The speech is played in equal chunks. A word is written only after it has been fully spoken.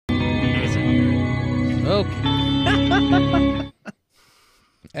Okay.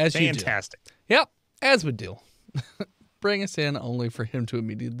 As Fantastic. you do. Yep, as we do. Bring us in only for him to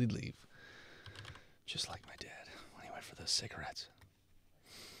immediately leave. Just like my dad when he went for those cigarettes.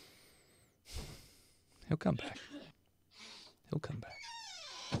 He'll come back. He'll come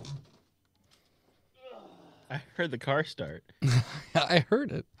back. I heard the car start. I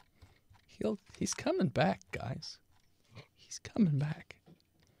heard it. He's coming back, guys. He's coming back.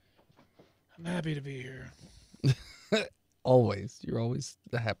 I'm happy to be here. Always. You're always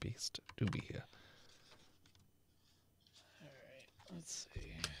the happiest to be here. Let's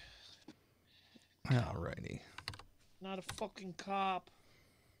see. Alrighty. Not a fucking cop.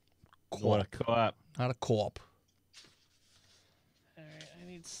 What a co-op. Not a co-op. All right, I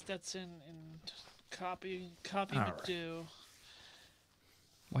need Stetson and copy All right. McDo.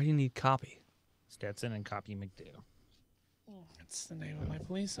 Why do you need copy? Stetson and Copy McDo. That's the name of my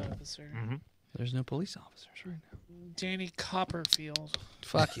police officer. Mm-hmm. There's no police officers right now. Danny Copperfield.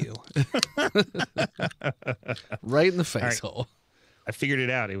 Fuck you. Right in the face right. hole. I figured it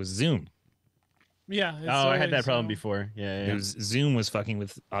out. It was Zoom. Yeah. It's Oh, I had that always, problem before. Yeah, yeah. It was Zoom was fucking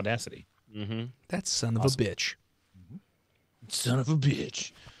with Audacity. Mm-hmm. That son of Awesome. a bitch. Son of a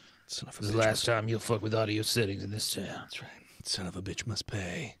bitch. Son of a This is bitch. the last time you'll fuck with audio settings in this town. That's right. Son of a bitch must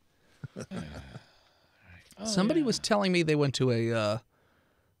pay. Oh, Somebody yeah. was telling me they went to a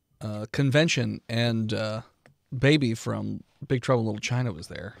convention and Baby from Big Trouble in Little China was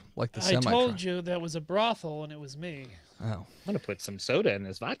there. Like the I semi told you that was a brothel and it was me. Oh. I'm gonna put some soda in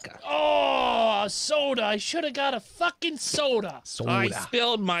this vodka. Oh, a soda. I should have got a fucking soda. I Soda.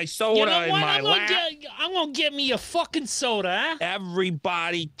 spilled my soda You know in what? my lap. I'm gonna get me a fucking soda, huh?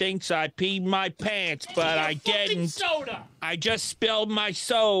 Everybody thinks I peed my pants, but I Fucking didn't. soda. I just spilled my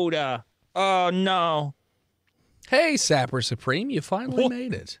soda. Oh no. Hey, Sapper Supreme, you finally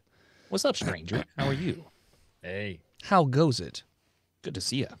made it. What's up, stranger? How are you? Hey. How goes it? Good to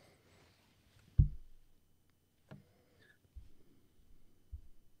see you.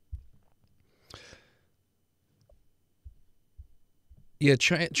 Yeah,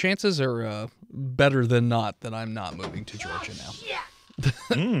 chances are better than not that I'm not moving to Georgia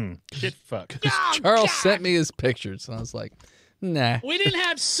now. Shit fuck. Charles sent me his pictures, and I was like, nah. We didn't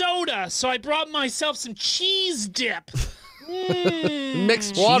have soda, so I brought myself some cheese dip. Mm.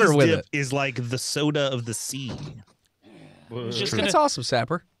 Mixed water Cheese with dip it. is like the soda of the sea. Just gonna, That's awesome,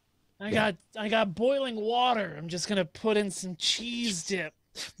 Sapper. I got boiling water. I'm just gonna put in some cheese dip.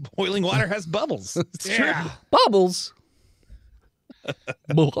 Boiling water has bubbles. It's true. Yeah. Bubbles.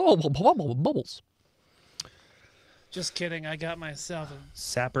 Bubbles. Just kidding. I got myself a.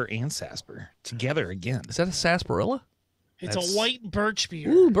 Sapper and Sasper together again. Is that a sarsaparilla? It's That's- a white birch beer.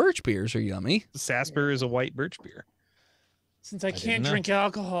 Ooh, birch beers are yummy. Sasper is a white birch beer. Since I didn't can't know. drink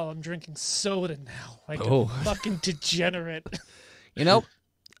alcohol, I'm drinking soda now. Like Oh. a fucking degenerate. You know,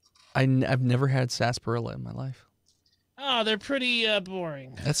 I've never had sarsaparilla in my life. Oh, they're pretty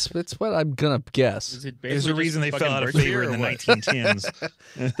boring. That's what I'm gonna guess. Is it There's basically a reason they just fell fucking out of birch favor beer in or the what?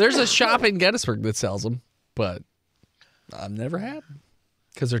 1910s. There's a shop in Gettysburg that sells them, but I've never had them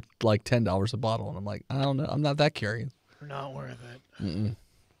because they're like $10 a bottle, and I'm like, I don't know, I'm not that curious. Not worth it. Mm-mm.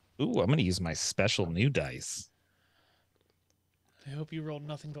 Ooh, I'm gonna use my special new dice. I hope you rolled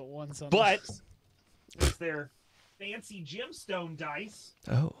nothing but ones on But this. it's their fancy gemstone dice.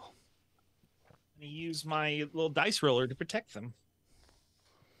 Oh, I use my little dice roller to protect them.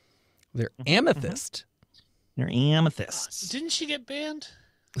 they're amethyst. They're amethysts. Didn't she get banned?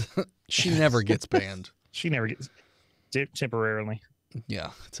 She never gets banned. She never gets temporarily.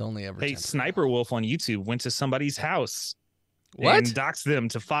 Yeah, it's only ever. Hey, temporary. Sniper Wolf on YouTube went to somebody's house. What? And doxed them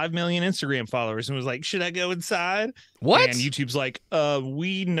to 5 million Instagram followers and was like, should I go inside? What? And YouTube's like,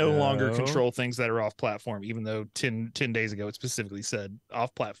 we no longer No. control things that are off platform, even though 10 days ago it specifically said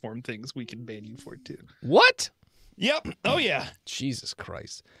off platform things we can ban you for too. What? Yep. Oh yeah. Jesus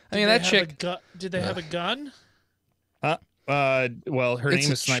Christ! Did I mean, they that have chick. Did they have a gun? Well, her It's name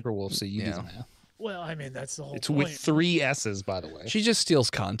a is Sniper Wolf, so you yeah. do the math. Well, I mean, that's the whole It's point. with 3 S's, by the way. She just steals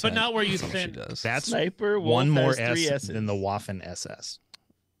content. But not where you That's all she think. does. That's Sniper Wolf one more has 3 S S's. than the Waffen SS.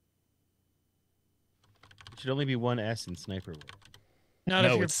 It should only be 1 S in Sniper Wolf. Not if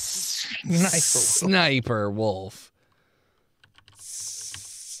No, you're it's Sniper Sniper Wolf.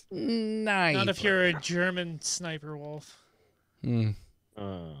 Sniper. not if you're a German sniper wolf. Mm,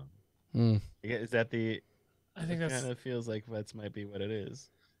 Uh, mm. is that the? I think It that's kind of feels like that might be what it is.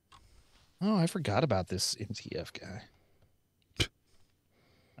 Oh, I forgot about this MTF guy.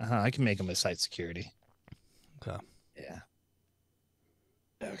 I can make him a site security. Okay. Yeah.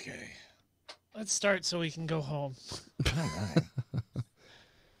 okay. Let's start so we can go home. All right.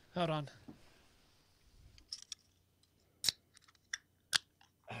 Hold on.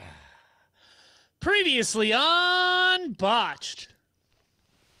 Previously on Botched.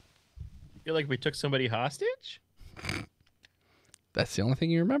 Feel like we took somebody hostage? That's the only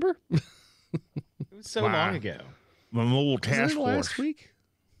thing you remember? It was so Wow. long ago. My mobile Wasn't task it last force, week?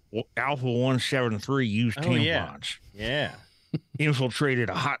 Alpha 173, used Oh, tampons. yeah. Yeah. Infiltrated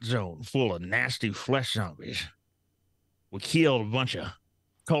a hot zone full of nasty flesh zombies. We killed a bunch of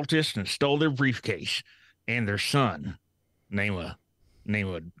cultists and stole their briefcase and their son, name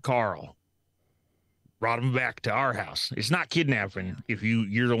of Carl. Brought him back to our house. It's not kidnapping if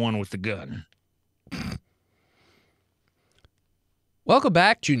you're the one with the gun. Welcome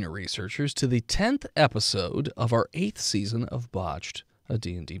back, junior researchers, to the 10th episode of our 8th season of Botched, a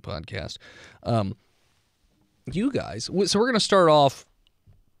D&D podcast. You guys, so we're going to start off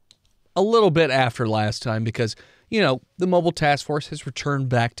a little bit after last time because, the mobile task force has returned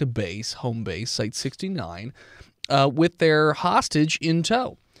back to base, home base, Site 69, with their hostage in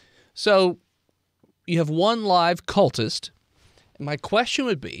tow. So you have one live cultist. And my question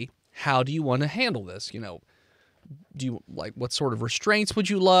would be, how do you want to handle this? Do you what sort of restraints would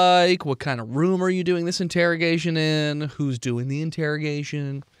you like? What kind of room are you doing this interrogation in? Who's doing the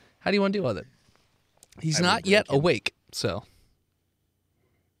interrogation? How do you want to deal with it? He's not yet awake, so.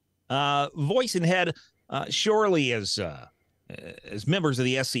 Voice and head, surely as members of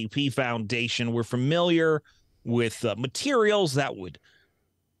the SCP Foundation, we're familiar with materials that would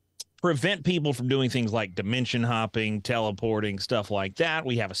prevent people from doing things like dimension hopping, teleporting, stuff like that.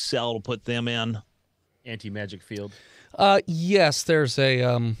 We have a cell to put them in. Anti-magic field. Yes, there's a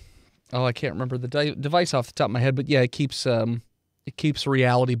I can't remember the device off the top of my head, but yeah, it keeps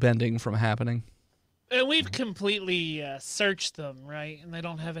reality bending from happening. And we've completely searched them, right? And they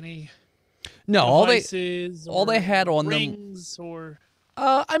don't have any No, devices all they had on them rings or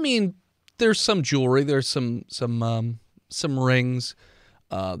there's some jewelry, there's some rings.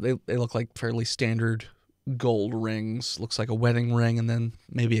 They look like fairly standard gold rings. Looks like a wedding ring and then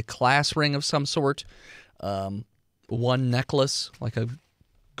maybe a class ring of some sort. One necklace, like a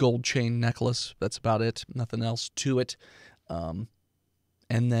gold chain necklace. That's about it. Nothing else to it.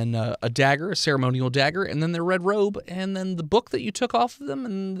 And then a dagger, a ceremonial dagger, and then their red robe, and then the book that you took off of them,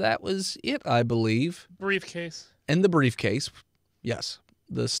 and that was it, I believe. briefcase. And the briefcase. Yes,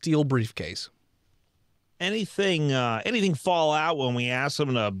 the steel briefcase. Anything fall out when we ask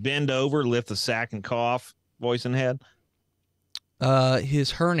them to bend over, lift the sack, and cough? Voice and head.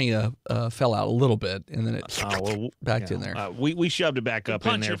 His hernia fell out a little bit, and then it back in there. We shoved it back up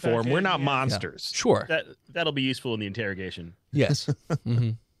in punch there it for back him. We're in, not yeah. monsters. Sure. That'll be useful in the interrogation. Yes.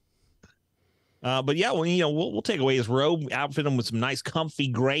 Mm-hmm. But yeah, we'll take away his robe, outfit him with some nice, comfy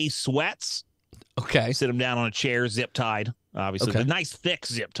gray sweats. Okay. Sit him down on a chair, zip tied. Obviously, Okay. the nice thick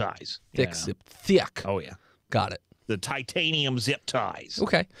zip ties. Thick zip. Thick. Oh yeah, Got it. the titanium zip ties.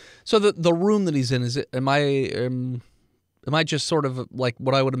 Okay. So the room that he's in, is it? Am I just sort of like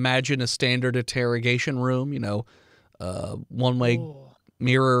what I would imagine a standard interrogation room? One way Oh.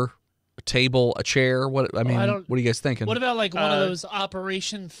 mirror, a table, a chair. What don't- what are you guys thinking? What about like one of those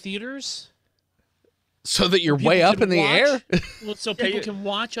operation theaters? So that you're People way up can in the air? watch? Well, so people can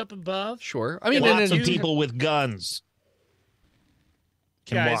watch up above? Sure. I mean, Lots in of people with guns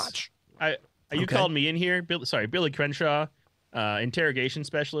can Guys, watch. You Okay. called me in here, Billy Crenshaw, interrogation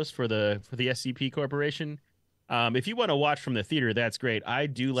specialist for the SCP Corporation. If you want to watch from the theater, that's great. I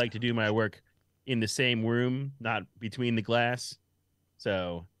do like to do my work in the same room, not between the glass.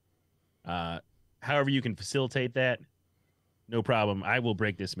 So, however you can facilitate that, no problem. I will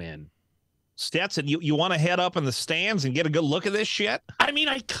break this man. Stetson, you want to head up in the stands and get a good look at this shit? I mean,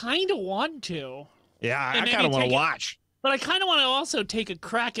 I kind of want to, Yeah, I And maybe kind of want take to it- watch. but I kind of want to also take a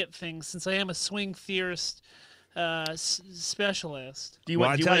crack at things since I am a swing theorist specialist. Do you Well,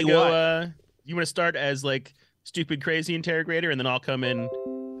 want? I Do you tell want to you go? You want to start as like stupid, crazy interrogator, and then I'll come in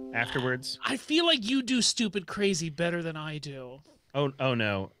afterwards. I feel like you do stupid crazy better than I do. Oh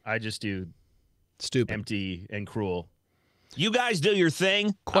no, I just do Stupid. empty and cruel. You guys do your thing.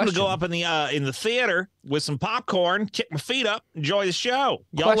 I'm gonna go Question. up in the theater with some popcorn, kick my feet up, enjoy the show.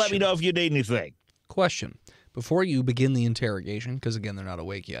 Y'all let me Question. know if you need anything. Question. Before you begin the interrogation, because again, they're not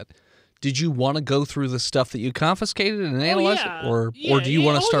awake yet, did you want to go through the stuff that you confiscated and analyze yeah. it? Or Yeah, do you yeah.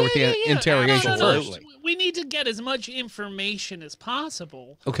 want to Oh, start with yeah, the yeah, yeah. interrogation No, first? We need to get as much information as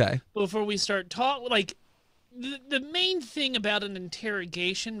possible Okay. before we start talking. Like, the main thing about an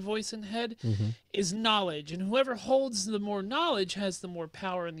interrogation, voice and head, is knowledge, and whoever holds the more knowledge has the more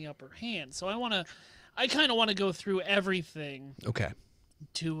power in the upper hand. So I kind of want to go through everything Okay.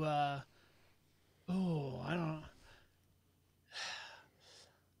 to I don't know.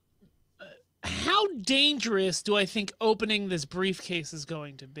 How how dangerous do I think opening this briefcase is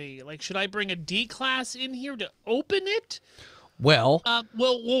going to be? Like, should I bring a D class in here to open it? Well,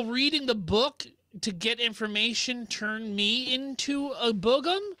 Will reading the book to get information turn me into a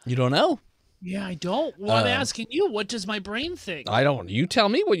boogum? you don't know. Yeah, I don't. Well, I'm asking you, what does my brain think? I don't. You tell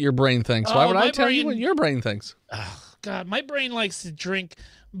me what your brain thinks. Why would I tell you what your brain thinks? Oh, God, my brain likes to drink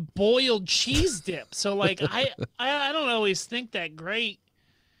boiled cheese dip. So, like, I don't always think that great.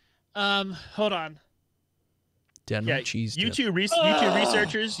 Hold on. Denver cheese you dip. two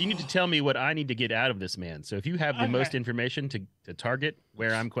researchers, you need to tell me what I need to get out of this man. So if you have the most information to target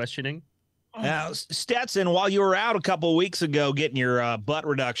where I'm questioning. Now, Stetson, while you were out a couple of weeks ago getting your butt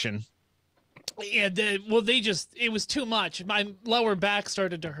reduction. Yeah, it was too much. My lower back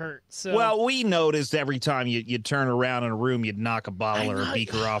started to hurt. So Well, we noticed every time you'd turn around in a room, you'd knock a bottle or a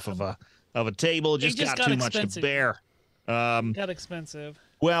beaker off of a table. It just got too much to bear. Got expensive.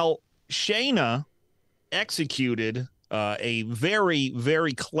 Well, Shayna executed a very,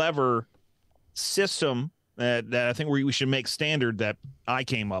 very clever system that I think we should make standard that I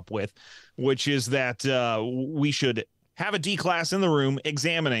came up with, which is that we should have a D class in the room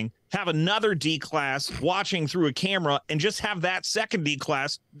examining, have another D class watching through a camera, and just have that second D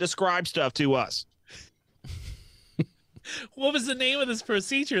class describe stuff to us. What was the name of this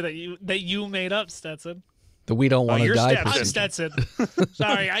procedure that you made up, Stetson? That we don't want to die. I'm Stetson.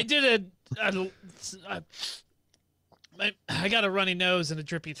 Sorry, I did I got a runny nose and a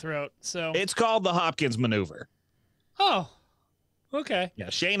drippy throat. So It's called the Hopkins maneuver. Oh, okay. Yeah,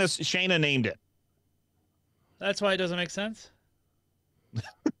 Shayna named it. That's why it doesn't make sense.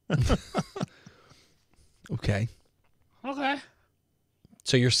 Okay. Okay.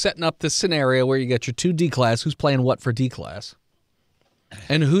 So you're setting up this scenario where you get your 2 D class. Who's playing what for D class?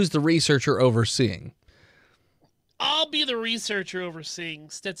 And who's the researcher overseeing? I'll be the researcher overseeing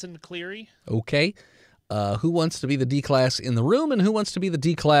Stetson Cleary. Okay. Who wants to be the D class in the room, and who wants to be the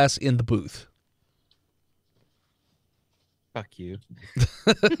D class in the booth? Fuck you.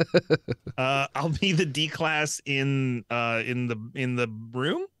 I'll be the D class in the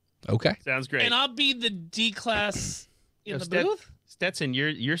room. Okay. Sounds great. And I'll be the D class in the Stet- booth. Stetson,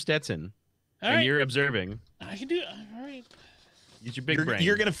 you're Stetson. All and right. you're observing. I can do it. All right. Use your big brain.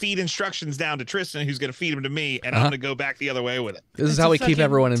 You're going to feed instructions down to Tristan, who's going to feed them to me, and I'm going to go back the other way with it. This is how we keep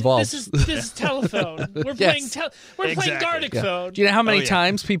everyone involved. This is telephone. We're Yes. playing Exactly. Gardic Yeah. phone. Do you know how many Oh, yeah.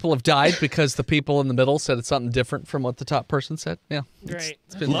 times people have died because the people in the middle said it's something different from what the top person said? Yeah. Great.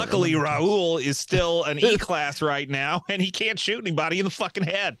 It's been Luckily, Raul is still an E class right now, and he can't shoot anybody in the fucking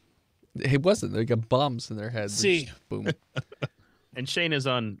head. It wasn't. They got bombs in their heads. See. Boom. And Shane is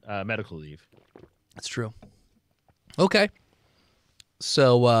on medical leave. That's true. Okay.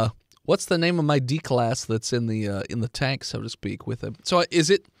 So, what's the name of my D class that's in the tank, so to speak, with him? So, is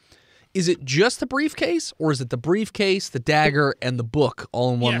it just the briefcase, or is it the briefcase, the dagger, and the book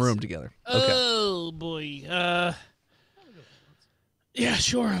all in one Yes. room together? Okay. Oh boy. Yeah,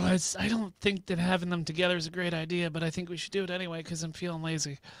 sure. I don't think that having them together is a great idea, but I think we should do it anyway because I'm feeling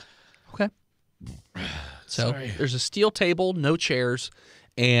lazy. Okay. So Sorry. there's a steel table, no chairs,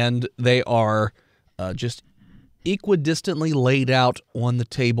 and they are just equidistantly laid out on the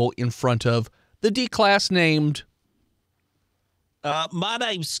table in front of the D class named. My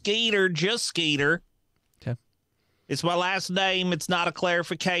name's Skeeter, just Skeeter. Okay. It's my last name. It's not a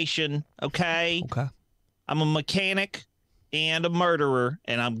clarification, okay? Okay. I'm a mechanic and a murderer,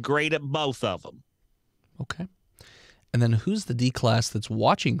 and I'm great at both of them. Okay. And then who's the D class that's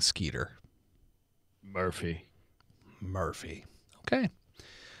watching Skeeter? Murphy. Murphy. Okay.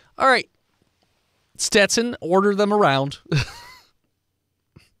 All right. Stetson, order them around.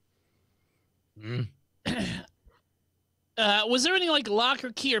 Was there any like lock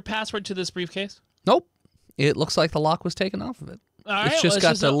or key or password to this briefcase? Nope. It looks like the lock was taken off of it. All right. It's just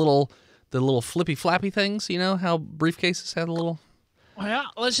let's got the little flippy flappy things. You know how briefcases have a little. Well, yeah,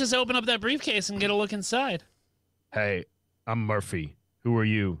 let's just open up that briefcase and get a look inside. Hey, I'm Murphy. Who are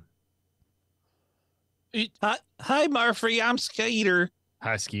you? Hi, Murphy. I'm Skeeter.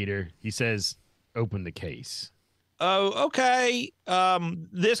 Hi, Skeeter. He says, open the case. Oh, okay.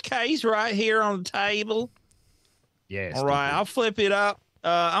 This case right here on the table. Yes. All right, I'll flip it up.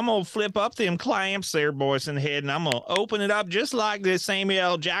 I'm gonna flip up them clamps there, boys in the head, and I'm gonna open it up just like this Samuel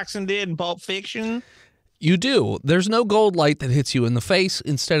L. Jackson did in Pulp Fiction. You do. There's no gold light that hits you in the face.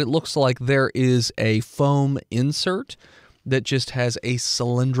 Instead, it looks like there is a foam insert that just has a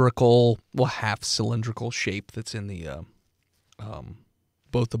cylindrical, well, half cylindrical shape that's in the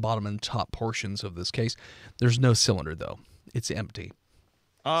both the bottom and top portions of this case. There's no cylinder though. It's empty.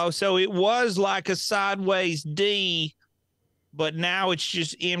 Oh, so it was like a sideways D, but now it's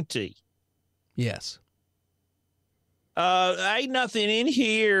just empty. Yes. Ain't nothing in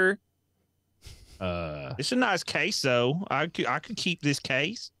here. Scotty It's a nice case, though. I could keep this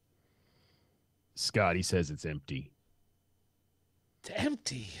case. says it's empty. It's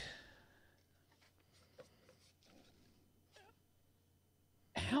empty.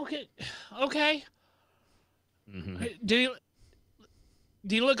 How could? Okay. Mm-hmm. Do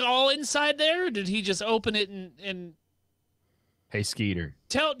you look all inside there, or did he just open it and Hey, Skeeter.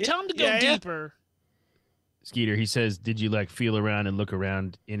 tell him to go Yeah. deeper? Skeeter, he says, did you like feel around and look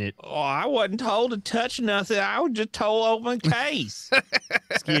around in it? Oh, I wasn't told to touch nothing. I was just told open case.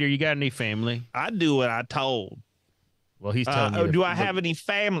 Skeeter, you got any family? I do what I told. Well, he's telling you. to Do I look- have any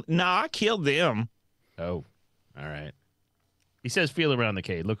family? No, I killed them. Oh, all right. He says, feel around the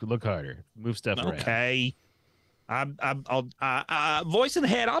cave. Look harder. Move stuff around. Okay. I'll voice in the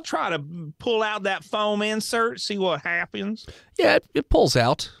head. I'll try to pull out that foam insert, see what happens. Yeah, it pulls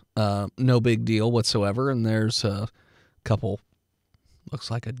out. No big deal whatsoever. And there's a couple,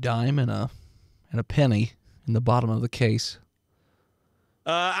 looks like a dime and a penny in the bottom of the case.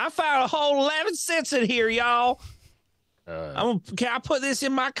 I found a whole 11 cents in here, y'all. Can I put this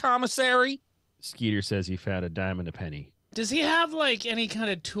in my commissary? Skeeter says he found a dime and a penny. Does he have like any kind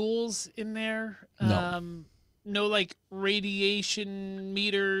of tools in there? No. No, like radiation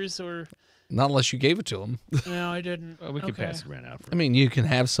meters or. Not unless you gave it to him. No, I didn't. Well, we can Okay. pass it around out for I mean, you can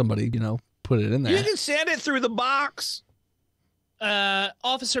have somebody, put it in there. You can send it through the box.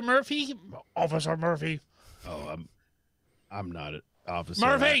 Officer Murphy. Officer Murphy. Oh, I'm not an officer.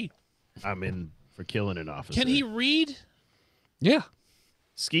 Murphy. I'm in for killing an officer. Can he read? Yeah.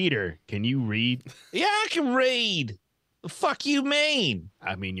 Skeeter, can you read? Yeah, I can read. The fuck you mean?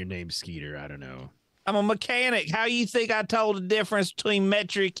 I mean, your name's Skeeter. I don't know. I'm a mechanic. How you think I told the difference between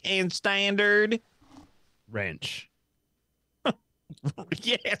metric and standard? Wrench.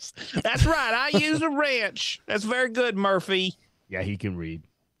 Yes, that's right. I use a wrench. That's very good, Murphy. Yeah, he can read.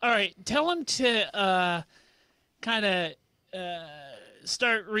 All right. Tell him to kind of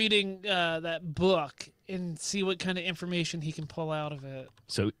start reading that book and see what kind of information he can pull out of it.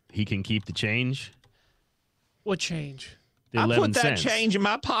 So he can keep the change? What change? The I 11 put that cents. change in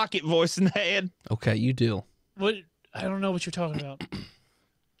my pocket, voice in the head. Okay, you do. What? I don't know what you're talking about.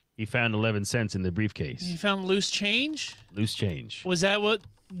 He found 11 cents in the You briefcase. found loose change? Loose change. Was that what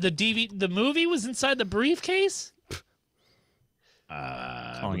the movie was inside the briefcase?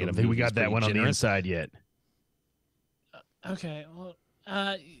 I Calling it a don't think we movie is got that pretty one on the generous. inside yet. Okay. Well,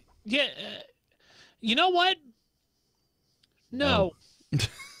 yeah. You know what? No.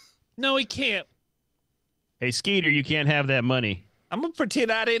 No, he can't. Hey, Skeeter, you can't have that money. I'm gonna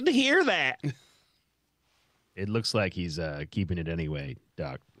pretend I didn't hear that. It looks like he's keeping it anyway,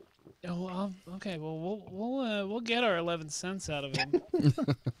 Doc. Oh, okay. Well, we'll get our 11 cents out of him,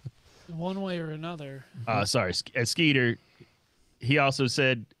 one way or another. Sorry, Skeeter. He also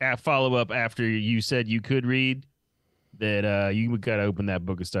said follow up after you said you could read that you got to open that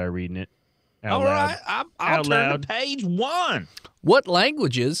book and start reading it. Out All loud. right, I'll Out turn loud. to page 1. What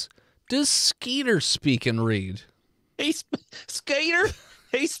languages does Skeeter speak and read? Skeeter,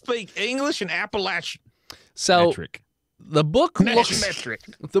 he speak English and Appalachian. So Metric. the book Metric.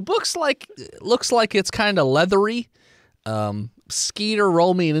 looks like it's kind of leathery. Skeeter,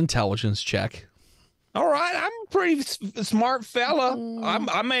 roll me an intelligence check. All right, I'm a pretty smart fella.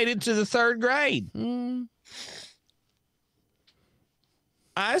 I made it to the 3rd grade.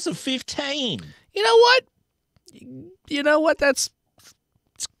 That's a 15. You know what? That's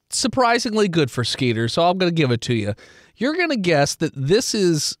surprisingly good for Skeeter, so I'm going to give it to you. You're going to guess that this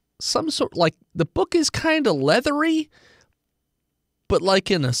is some sort, like, the book is kind of leathery, but like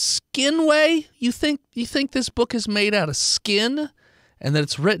in a skin way. You think this book is made out of skin and that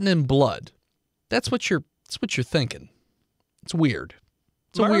it's written in blood. That's what you're thinking. It's weird.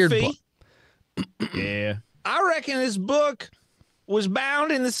 It's a weird Murphy, book. Yeah. I reckon this book was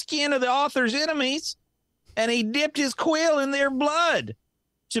bound in the skin of the author's enemies, and he dipped his quill in their blood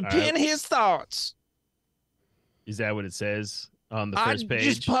to pin his thoughts. Is that what it says on the I first page?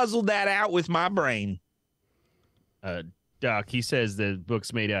 just puzzled that out with my brain. Doc, he says the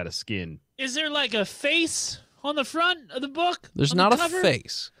book's made out of skin. Is there like a face on the front of the book? There's on the not a cover?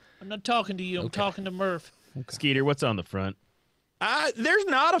 face. I'm not talking to you. I'm Okay. talking to Murph. Skeeter, what's on the front? There's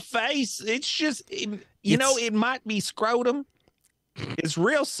not a face. It's just, it might be scrotum. It's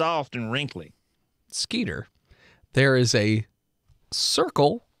real soft and wrinkly. Skeeter, there is a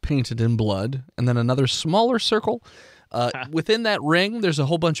circle painted in blood and then another smaller circle. Within that ring, there's a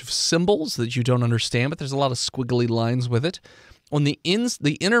whole bunch of symbols that you don't understand, but there's a lot of squiggly lines with it. On the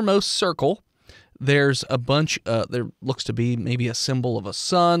innermost circle, there's a bunch, there looks to be maybe a symbol of a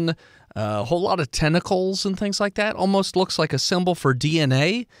sun, A whole lot of tentacles and things like that. Almost looks like a symbol for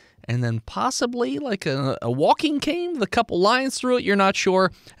DNA. And then possibly like a walking cane with a couple lines through it. You're not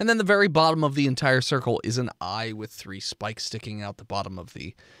sure. And then the very bottom of the entire circle is an eye with 3 spikes sticking out the bottom of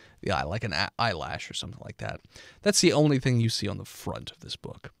the eye, like an eyelash or something like that. That's the only thing you see on the front of this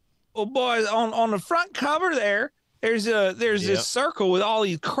book. Well, boys, on the front cover there's this circle with all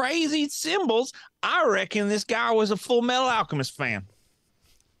these crazy symbols. I reckon this guy was a Full Metal Alchemist fan.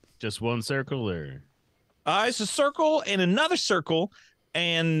 Just one circle, or It's a circle and another circle,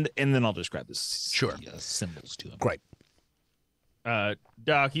 and then I'll describe this. Sure. Symbols to him. Great.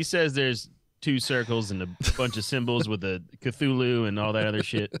 Doc, he says there's 2 circles and a bunch of symbols with a Cthulhu and all that other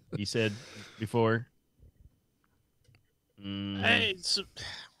shit he said before. Hey,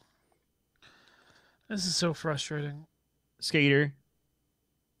 this is so frustrating. Skater.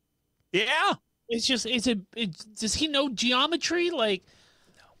 Yeah. It's just, does he know geometry? Like,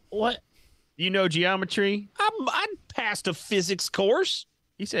 what? You know geometry? I passed a physics course.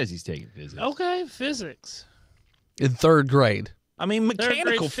 He says he's taking physics. Okay, physics. In 3rd grade. I mean,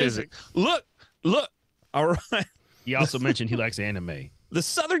 mechanical grade physics. Look. All right. He also mentioned he likes anime. The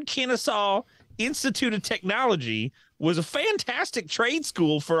Southern Kennesaw Institute of Technology was a fantastic trade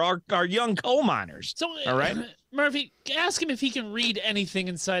school for our young coal miners. So, all right, Murphy, ask him if he can read anything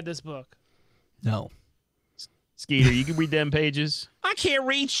inside this book. No. Skeeter, you can read them pages. I can't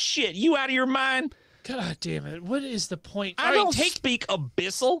read shit. You out of your mind? God damn it. What is the point? I don't speak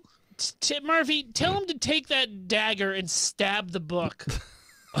abyssal. Murphy, tell him to take that dagger and stab the book.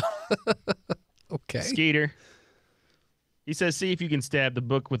 Okay. Skeeter. He says, see if you can stab the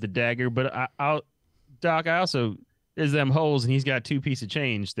book with the dagger, but Doc, I also, there's them holes, and he's got 2 pieces of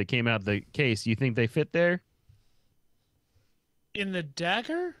change that came out of the case. You think they fit there? In the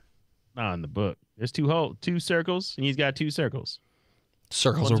dagger? Not in the book. There's 2 circles, and he's got 2 circles.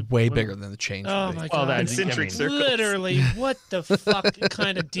 Circles are way bigger than the change. Oh would be. my Well, god. that's Concentric circles. Literally, what the fuck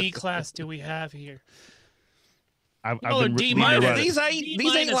kind of D class do we have here? I've Oh, been D reading minus. about it.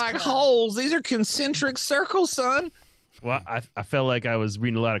 These ain't like class. holes. These are concentric circles, son. Well, I felt like I was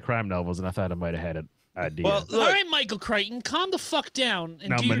reading a lot of crime novels, and I thought I might have had an idea. Well, All look, right, Michael Crichton, calm the fuck down and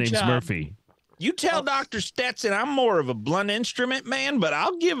now do my your name's job. Murphy. you tell Dr. Stetson I'm more of a blunt instrument man, but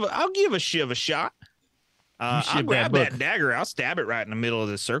I'll give a shiv a shot. I'll shiv grab that that dagger. I'll stab it right in the middle of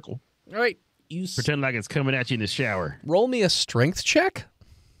the circle. All right. You Pretend like it's coming at you in the shower. roll me a strength check.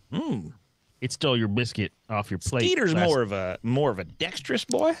 It stole your biscuit off your plate. Skeeter's last- more of a dexterous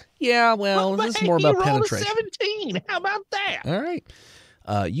boy. Yeah, well, But this is hey, more he about rolled a penetration. 17. How about that? All right.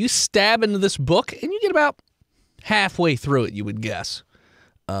 You stab into this book, and you get about halfway through it, you would guess.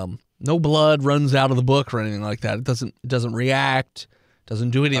 No blood runs out of the book or anything like that. It doesn't react,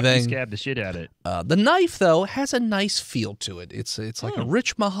 doesn't do Fuck, you anything. scabbed the shit out of it. The knife, though, has a nice feel to it. It's like a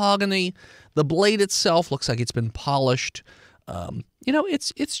rich mahogany. The blade itself looks like it's been polished.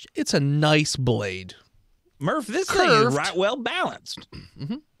 It's a nice blade. Murph, this thing Curved. is right well balanced.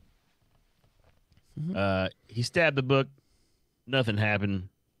 He stabbed the book. Nothing happened.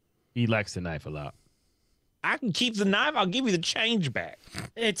 He likes the knife a lot. I can keep the knife. I'll give you the change back.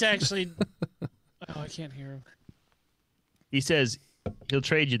 It's actually. Oh, I can't hear him. He says he'll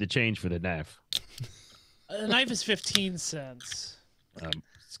trade you the change for the knife. The knife is 15 cents.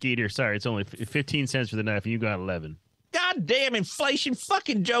 Skeeter, sorry, it's only 15 cents for the knife, and you got 11. Goddamn inflation,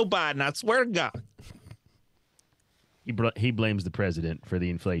 fucking Joe Biden! I swear to God. He blames the president for the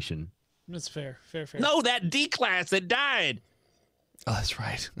inflation. That's fair. Fair. No, that D class that died. Oh, that's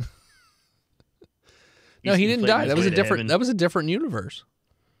right. No, he didn't die. That was a different universe.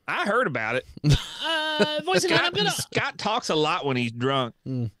 I heard about it. Voice and Head, Scott talks a lot when he's drunk.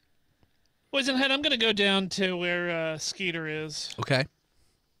 Voice and Head, I'm gonna go down to where Skeeter is. Okay.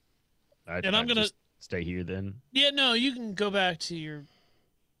 And I'm gonna just stay here then. Yeah, no, you can go back to your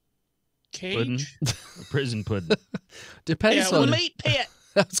cage. Prison pudding. Depends Yeah, on. the meat pit.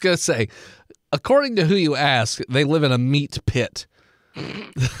 I was gonna say, according to who you ask, they live in a meat pit.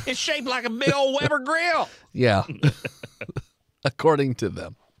 It's shaped like a big old Weber grill. Yeah. According to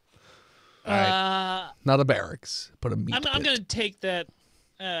them, Uh, not a barracks, but a meat pit. I'm gonna take that.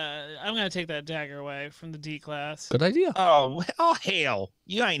 I'm gonna take that dagger away from the D class. Good idea. Oh hell!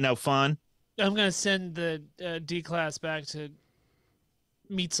 You ain't no fun. I'm gonna send the D class back to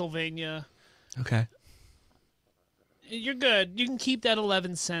Meatsylvania. Okay. You're good. You can keep that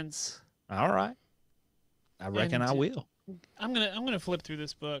 11 cents. All right. I reckon I will. I'm gonna flip through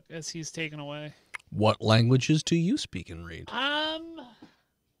this book as he's taken away. What languages do you speak and read? I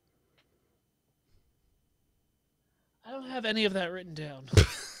don't have any of that written down.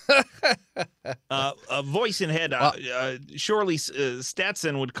 Voice in head. Surely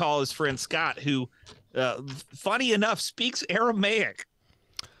Stetson would call his friend Scott, who, funny enough, speaks Aramaic.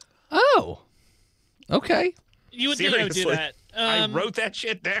 Oh, okay. You would think I would do Seriously. that. I wrote that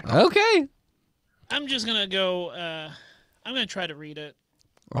shit down. Okay. I'm just gonna go. I'm gonna try to read it.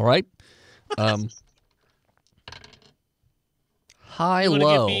 All right. High, You wanna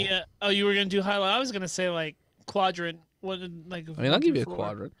low. give me, oh, you were gonna do high low. I was gonna say like quadrant. What like? I mean, I'll give you a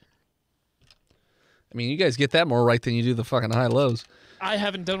quadrant. I mean, you guys get that more right than you do the fucking high lows. I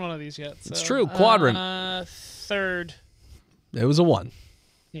haven't done one of these yet. It's so, true. Quadrant. Third. It was a 1.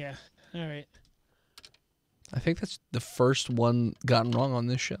 Yeah. All right. I think that's the first one gotten wrong on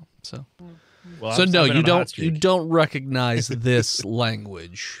this show. So, Well, so I've no, been you on a hot don't. You streak. don't recognize this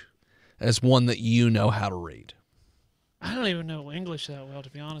language as one that you know how to read. I don't even know English that well, to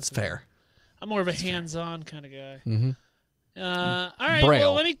be honest. It's with you. fair. I'm more of a hands-on kind of guy. Mm-hmm. All right.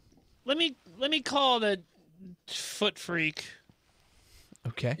 Braille. Well, let me call the foot freak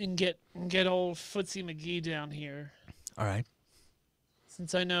Okay. and get old Footsie McGee down here, All right.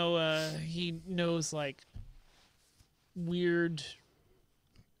 since I know he knows like weird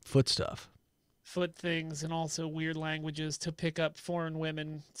Foot stuff. foot things and also weird languages to pick up foreign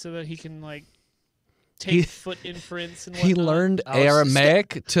women, so that he can like take He- foot inference and He whatnot. learned Oh,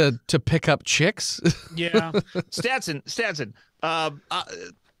 Aramaic to pick up chicks. Yeah. Stetson. I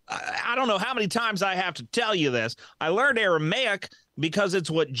don't know how many times I have to tell you this. I learned Aramaic because it's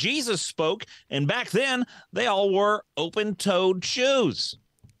what Jesus spoke, and back then they all wore open-toed shoes.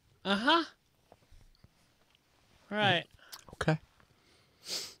 Uh-huh. Right. Okay.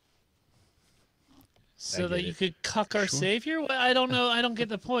 So get that you it. could cuck our savior? Well, I don't know. I don't get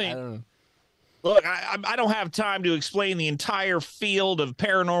the point. I don't know. Look, I don't have time to explain the entire field of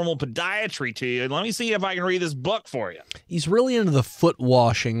paranormal podiatry to you. Let me see if I can read this book for you. He's really into the foot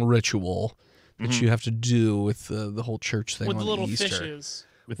washing ritual that you have to do with the whole church thing With the on little Easter. fishes.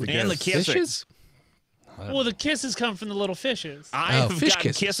 With the And the ghosts. kissing. Fishes? Well, the kisses come from the little fishes. I've fish gotten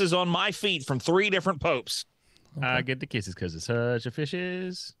kisses. kisses on my feet from 3 different popes. I get the kisses because it's such a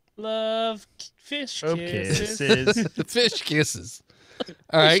fishes. Love fish Oh, kisses. kisses. Fish kisses.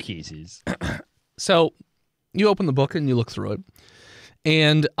 All right. Fish kisses. So you open the book and you look through it.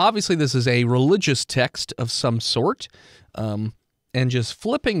 And obviously, this is a religious text of some sort. And just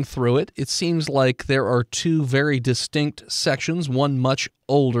flipping through it, it seems like there are 2 very distinct sections, one much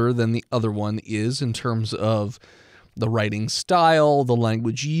older than the other one is in terms of the writing style, the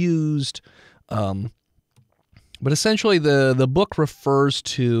language used. But essentially, the book refers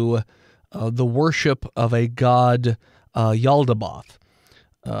to the worship of a god, Yaldabaoth,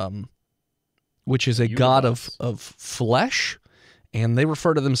 which is a god of flesh, and they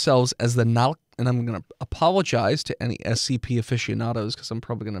refer to themselves as the Nalk. And I'm going to apologize to any SCP aficionados because I'm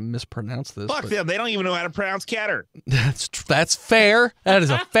probably going to mispronounce this. Fuck but them. They don't even know how to pronounce Keter. that's fair. That is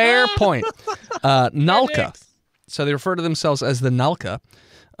a fair point. Nalka. So they refer to themselves as the Nalka.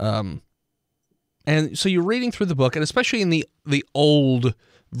 And so you're reading through the book, and especially in the old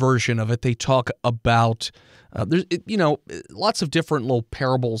version of it, they talk about there's lots of different little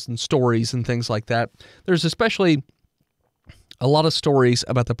parables and stories and things like that. There's especially a lot of stories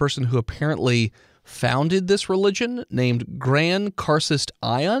about the person who apparently founded this religion, named Gran Karcist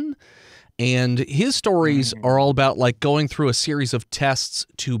Ion. And his stories are all about like going through a series of tests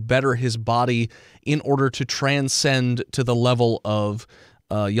to better his body in order to transcend to the level of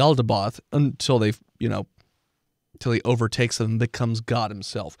Yaldabaoth until until he overtakes them and becomes God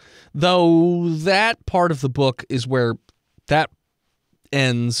himself. Though that part of the book is where that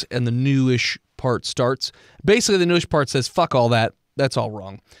ends and the newish part starts. Basically, the newish part says, fuck all that. That's all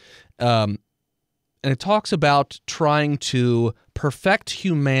wrong. And it talks about trying to perfect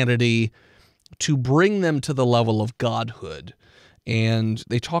humanity to bring them to the level of godhood. And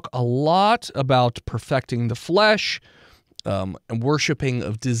they talk a lot about perfecting the flesh, and worshiping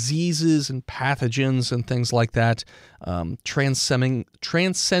of diseases and pathogens and things like that, transcending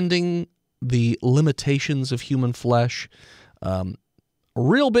the limitations of human flesh. A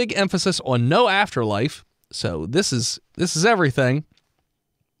real big emphasis on no afterlife. So this is everything.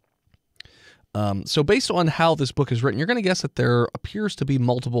 So based on how this book is written, you're going to guess that there appears to be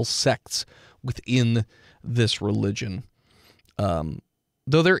multiple sects within this religion.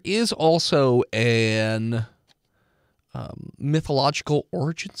 Though there is also an mythological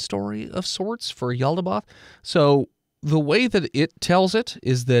origin story of sorts for Yaldabaoth. So the way that it tells it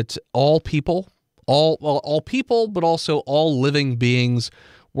is that all people, but also all living beings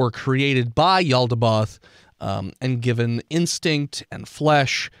were created by Yaldabaoth and given instinct and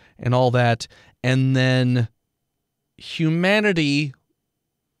flesh and all that. And then humanity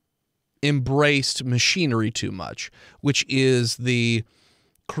embraced machinery too much, which is the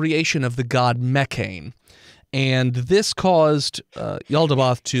creation of the god Mechane. And this caused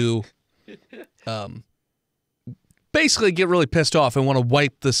Yaldabaoth to basically get really pissed off and want to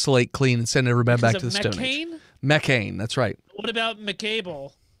wipe the slate clean and send everybody back to the Stone Age. Mechane, that's right. What about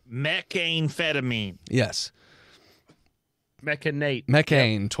McCable? Mechanephetamine. Yes. Mechanate.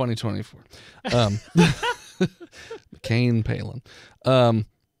 Mechane, 2024. McCain Palin.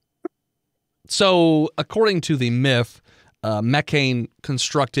 So, according to the myth, Mechane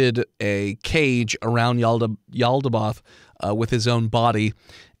constructed a cage around Yaldabaoth with his own body,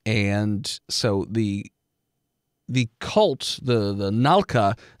 and so the cult, the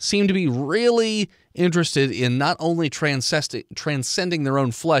Nalka, seem to be really interested in not only transcending their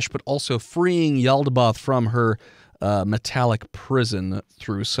own flesh, but also freeing Yaldabaoth from her metallic prison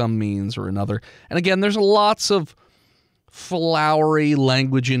through some means or another. And again, there's lots of flowery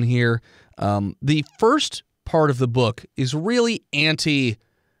language in here. The first part of the book is really anti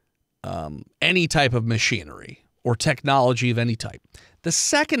any type of machinery or technology of any type. The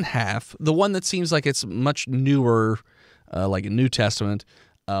second half, the one that seems like it's much newer, like a New Testament,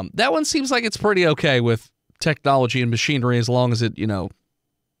 that one seems like it's pretty okay with technology and machinery as long as it,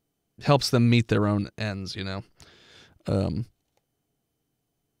 helps them meet their own ends,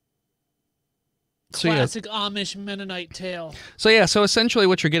 Classic Amish Mennonite tale. So essentially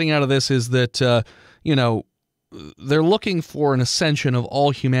what you're getting out of this is that, they're looking for an ascension of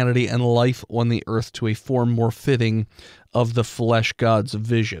all humanity and life on the earth to a form more fitting of the flesh god's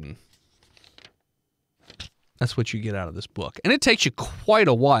vision. That's what you get out of this book. And it takes you quite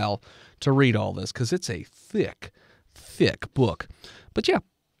a while to read all this because it's a thick, thick book. But yeah,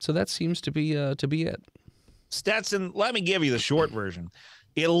 so that seems to be it. Stetson, let me give you the short version.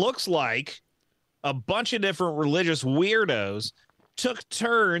 It looks like a bunch of different religious weirdos took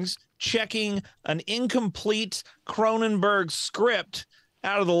turns checking an incomplete Cronenberg script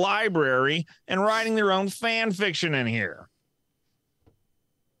out of the library and writing their own fan fiction in here.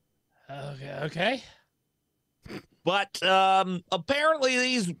 Okay. But apparently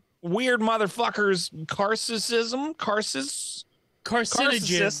these weird motherfuckers,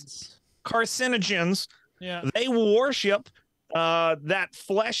 carcinogens, Yeah. they worship that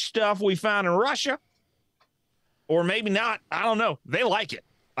flesh stuff we found in Russia. Or maybe not. I don't know. They like it.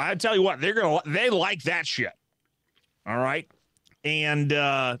 I tell you what, they like that shit. All right. And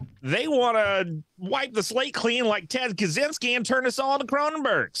they want to wipe the slate clean like Ted Kaczynski and turn us all into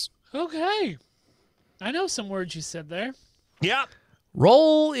Cronenbergs. Okay. I know some words you said there. Yep.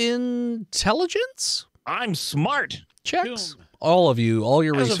 Roll intelligence? I'm smart. Checks. Boom. All of you, all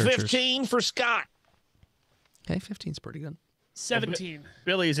your That's a researchers. 15 for Scott. Okay, 15's pretty good. 17.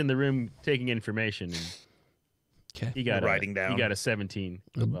 Billy's in the room taking information. And Okay. he got Writing down. He got a 17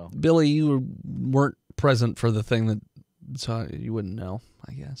 as well. Billy, you weren't present for the thing that, so you wouldn't know,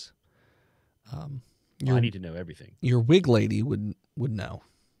 I guess. Well, I need to know everything. Your wig lady would know,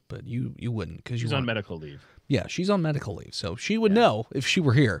 but you wouldn't because She's on medical leave. Yeah, she's on medical leave, so she would know if she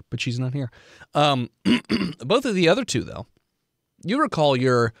were here, but she's not here. Both of the other two, though, you recall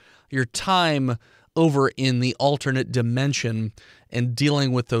your time over in the alternate dimension and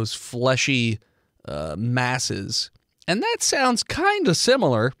dealing with those fleshy masses, and that sounds kind of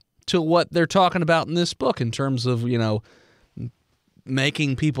similar to what they're talking about in this book in terms of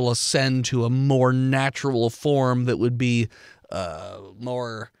making people ascend to a more natural form that would be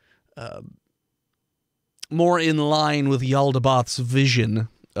more in line with Yaldabaoth's vision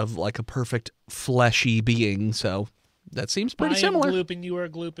of like a perfect fleshy being. So that seems pretty similar. I am gloop and you are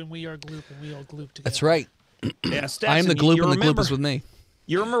gloop and we are gloop and we all gloop together. That's right. Yeah, Stetson, I am the gloop you and the remember, gloop is with me.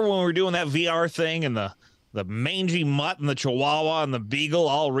 You remember when we were doing that VR thing and the mangy mutt and the chihuahua and the beagle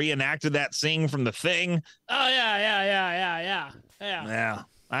all reenacted that scene from The Thing? Oh, yeah. Yeah.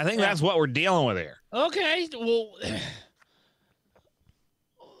 I think that's what we're dealing with here. Okay, well,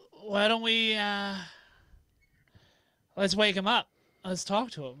 why don't we, let's wake him up. Let's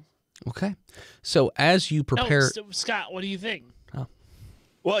talk to him. Okay. So as you prepare... No, Scott, what do you think?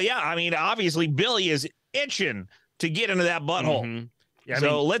 Well, yeah, I mean, obviously Billy is itching to get into that butthole. Mm-hmm. Yeah,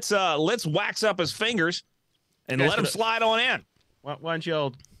 So let's wax up his fingers and Guys, let him slide on in. why don't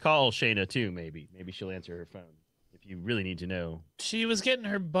y'all call Shayna too? Maybe she'll answer her phone if you really need to know. She was getting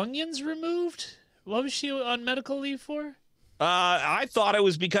her bunions removed? What was she on medical leave for? I thought it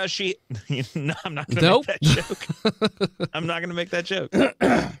was because she... No, I'm not going to Nope. make that joke. I'm not going to make that joke.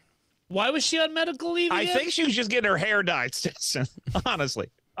 Why was she on medical leave I again? think she was just getting her hair dyed, Stetson. Honestly.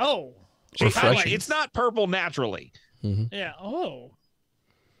 Oh, Refreshing. It's not purple naturally. yeah. Oh,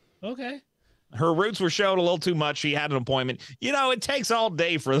 okay. Her roots were showed a little too much. She had an appointment. You know, it takes all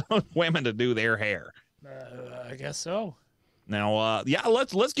day for those women to do their hair. I guess so. Now, yeah,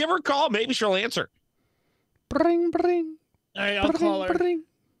 let's give her a call. Maybe she'll answer. Bring, bring. All right, I'll call her. Bring,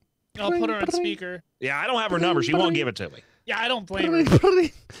 I'll put her on bring. speaker. Yeah, I don't have her number. She won't give it to me. Yeah, I don't blame Bring, her.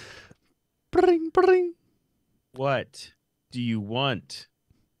 bring, bring, bring. What do you want?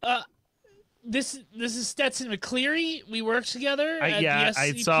 This is Stetson McCleary. We work together. I at the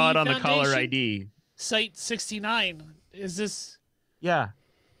I SCP saw it on the Foundation. caller ID. Site 69. Is this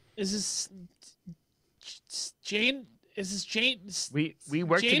Jane? Is this Jane? We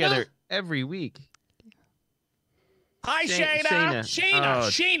work Shayna? together every week. Hi, Shayna. Shayna.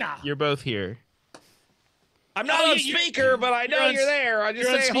 Shayna. You're both here. I'm not Oh, on speaker, but I know you're on- you're there. I just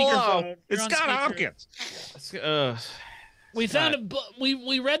you're on say hello. speakerphone. It's You're on Scott speaker. Hopkins. We found a book.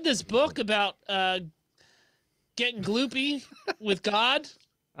 We read this book about getting gloopy with God.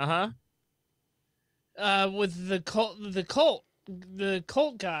 Uh-huh. With the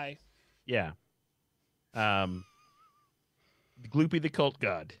cult guy. Yeah. Gloopy the cult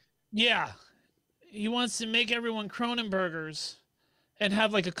god. Yeah, he wants to make everyone Cronenbergers and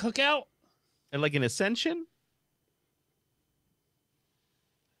have like a cookout. And like an ascension?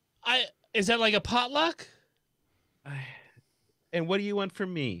 Is that like a potluck? And what do you want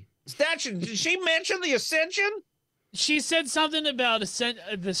from me? Station, did she mention the Ascension? She said something about the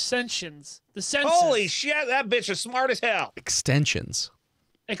ascensions. The census. Holy shit, that bitch is smart as hell. Extensions.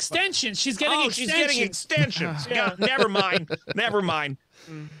 Extensions. She's getting extensions. She's getting extensions. Yeah. Never mind. Never mind.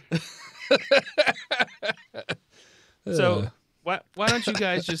 So why don't you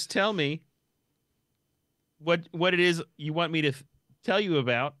guys just tell me what it is you want me to tell you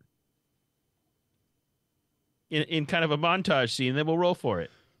about in kind of a montage scene, then we'll roll for it.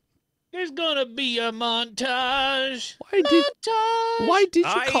 There's gonna be a montage. Why did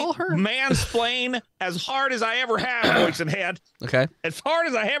you call her? Mansplain as hard as I ever have, voice and head. Okay. As hard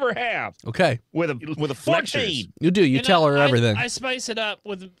as I ever have. Okay. With a 14. You do. You And tell her everything. I spice it up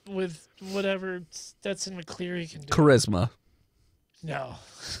with whatever Stetson McCleary can do. Charisma. No.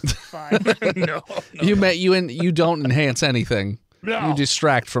 Fine. No. You don't enhance anything. No. You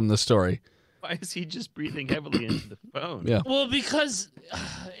distract from the story. Why is he just breathing heavily into the phone? Yeah. Well, because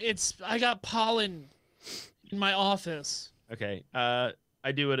I got pollen in my office. Okay. I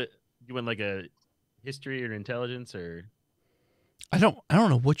do it. You want like a history or intelligence or? I don't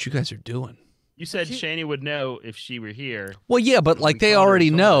know what you guys are doing. You said Shani would know if she were here. Well, yeah, but like they call her already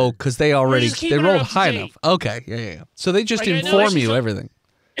and know because they just keeping her rolled up to high date. enough. Okay, yeah. So they just Like, I know inform she's you on- everything.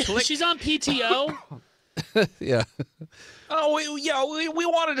 She's on PTO. Yeah. Oh, we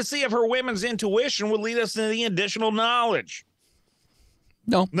wanted to see if her women's intuition would lead us to any additional knowledge.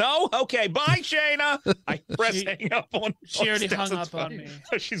 No. No? Okay. Bye, Shayna. I press She- hang up on She already hung Stetson's up on phone.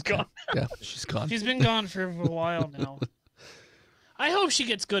 me. She's gone. Yeah, she's gone. She's been gone for a while now. I hope she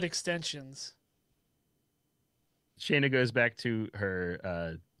gets good extensions. Shayna goes back to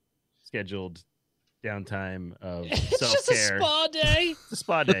her scheduled downtime of It's just a self-care. spa day, It's a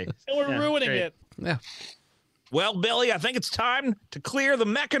spa day. and we're Yeah, ruining great. it. Yeah. Well, Billy, I think it's time to clear the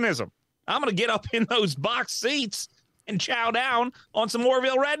mechanism. I'm going to get up in those box seats and chow down on some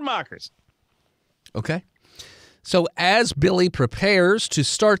Orville Red Mockers. Okay. So as Billy prepares to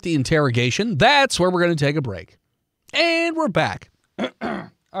start the interrogation, that's where we're going to take a break. And we're back. All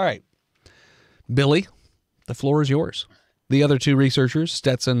right. Billy, the floor is yours. The other two researchers,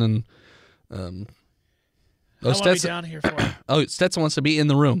 Stetson and I want to be down here for it. Oh, Stetson wants to be in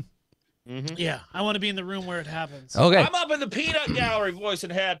the room. Yeah, I want to be in the room where it happens. Okay. I'm up in the peanut gallery, voice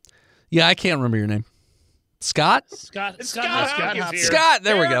and head. Yeah, I can't remember your name. Scott? Scott It's Scott Scott Hopkins. Hopkins here. Scott,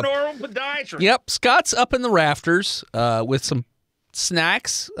 there we go. Paranormal podiatrist. Yep, Scott's up in the rafters with some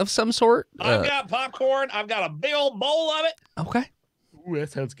snacks of some sort. I've got popcorn. I've got a big old bowl of it. Okay. Ooh,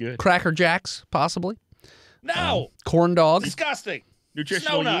 that sounds good. Cracker Jacks, possibly. No. Corn dogs, Disgusting.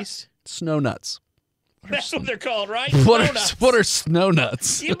 Nutritional Snow yeast. snow nuts. That's what they're called, right? What Snow nuts. are snow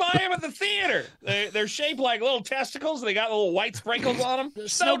nuts? You buy them at the theater. They're shaped like little testicles. They got little white sprinkles on them.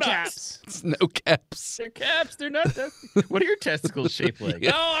 Snow nuts. caps. Snow caps. They're caps. They're not. What are your testicles shaped like?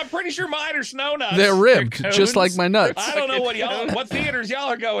 No, I'm pretty sure mine are snow nuts. They're ribbed, They're just like cones. my nuts. I don't know what theaters y'all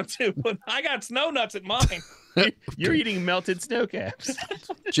are going to, but I got snow nuts at mine. You're eating melted snow caps.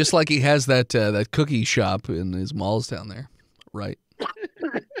 Just like he has that cookie shop in his malls down there. Right.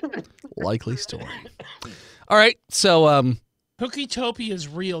 Likely story. All right, so Cookie-topia is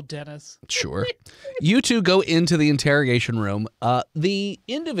real, Dennis. sure. You two go into the interrogation room. The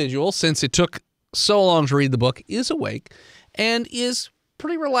individual, since it took so long to read the book, is awake and is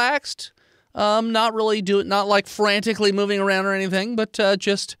pretty relaxed. Not like frantically moving around or anything, but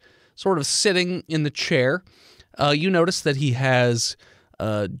just sort of sitting in the chair. You notice that he has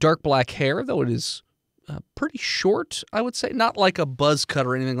dark black hair, though it is pretty short, I would say. Not like a buzz cut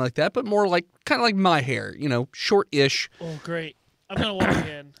or anything like that, but more like kind of like my hair, short-ish. Oh, great. I'm going to walk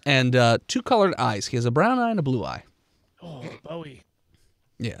in. And 2 colored eyes. He has a brown eye and a blue eye. Oh, Bowie.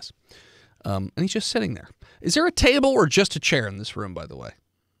 Yes. And he's just sitting there. Is there a table or just a chair in this room, by the way?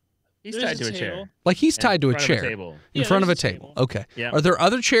 He's There's tied to a table. chair. Like he's tied to a In front of chair. table. In Yeah, front of a there's a table. table. Okay. Yeah. Are there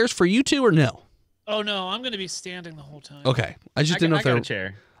other chairs for you two or no? Oh, no, I'm going to be standing the whole time. Okay. I just I didn't know got if there a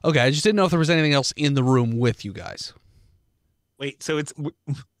chair. Okay, I just didn't know if there was anything else in the room with you guys. Wait, so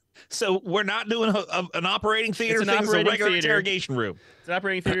we're not doing an operating theater It's an thing? It's a operating regular theater. interrogation room. It's an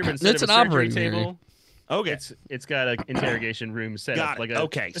operating theater, but instead It's of an a surgery operating theater. table, Okay. it's got an interrogation room set up. Got it. Like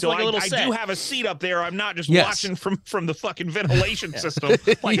Okay. it's So like a little I set. do have a seat up there. I'm not just Yes. watching from the fucking ventilation system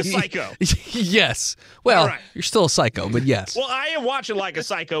like a psycho. Yes. Well, All right. you're still a psycho, but yes. Well, I am watching like a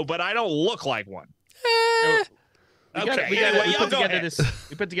psycho, but I don't look like one. Eh, We Okay, anyway, we y'all put go together ahead.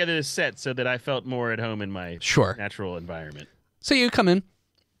 we put together this set so that I felt more at home in my sure. natural environment. So you come in.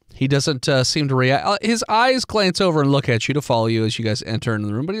 He doesn't seem to react. His eyes glance over and look at you to follow you as you guys enter into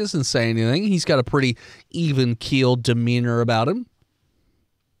the room, but he doesn't say anything. He's got a pretty even-keeled demeanor about him.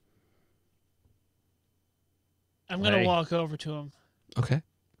 I'm going to Hey. walk over to him Okay.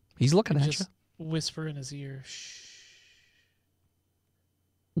 He's looking and at just whisper in his ear. Shh.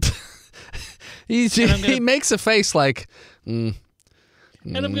 you. and I'm He gonna- makes a face like, And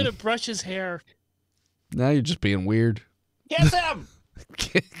I'm going to brush his hair. now you're just being weird. Kiss him.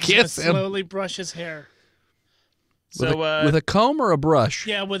 Kiss him. Slowly brush his hair. With, So with a comb or a brush?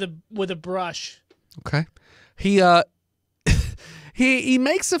 Yeah, with a brush. Okay. He he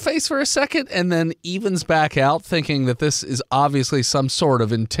makes a face for a second and then evens back out, thinking that this is obviously some sort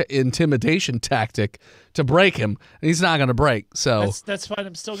of intimidation tactic to break him, and he's not going to break. So That's fine.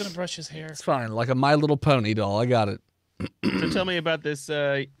 I'm still going to brush his hair. it's fine, like a My Little Pony doll. I got it. so tell me about this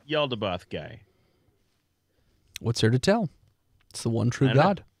Yaldabaoth guy. What's there to tell? It's the one true I don't know.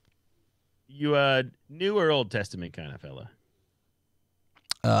 God. You New or Old Testament kind of fella?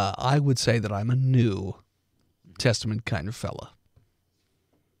 I would say that I'm a New Testament kind of fella.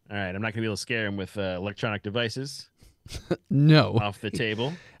 All right, I'm not gonna be able to scare him with electronic devices No. off the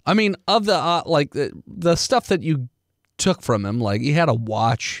table. I mean, of the the stuff that you took from him, like he had a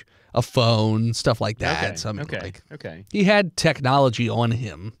watch, a phone, stuff like that. Okay, Something okay, like okay. he had technology on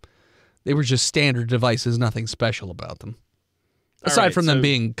him. They were just standard devices, nothing special about them. All Aside right, from them so-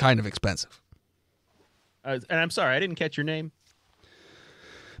 being kind of expensive. And I'm sorry, I didn't catch your name.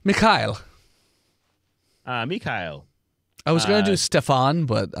 Mikhail. Mikhail. I was going to do Stefan,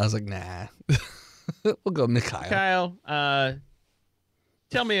 but I was like, nah. We'll go Mikhail. Mikhail,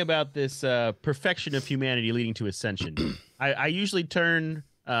 tell me about this perfection of humanity leading to ascension. I usually turn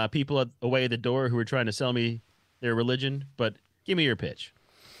people away at the door who are trying to sell me their religion, but give me your pitch.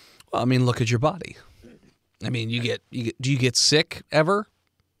 Well, I mean, look at your body. I mean, do you get sick ever?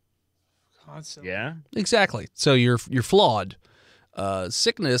 Constantly. Yeah. Exactly. So you're flawed.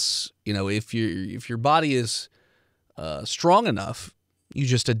 Sickness, if your body is strong enough, you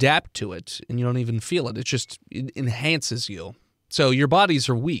just adapt to it and you don't even feel it. It enhances you. So your bodies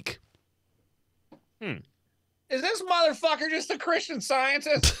are weak. Is this motherfucker just a Christian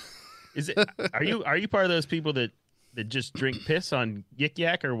Scientist? Is it? Are you part of those people that just drink piss on Yik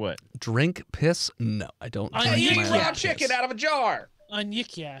Yak or what? Drink piss? No, I don't. I drink You eat my eat own raw piss. chicken out of a jar. On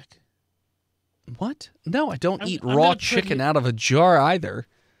Yik Yak. What? No, I don't eat I'm raw gonna put chicken you- out of a jar either.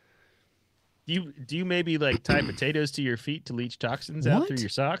 Do you maybe like tie potatoes to your feet to leach toxins out What? through your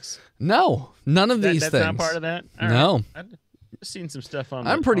socks? No, none of these That's things. not part of that. All No. right. I've just seen some stuff on.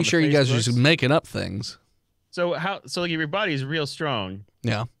 I'm pretty on the sure you guys are just Facebooks. making up things. So like, if your body is real strong,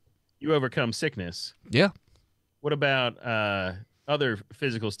 Yeah. you overcome sickness. Yeah. What about other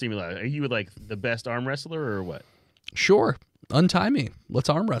physical stimuli? Are you like the best arm wrestler or what? Sure. Untie me. Let's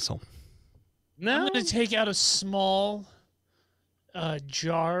arm wrestle. No. I'm going to take out a small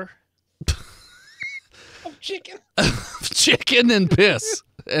jar. Chicken. Chicken and piss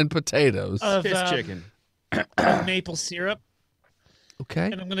and potatoes. Of piss chicken. maple syrup, Okay.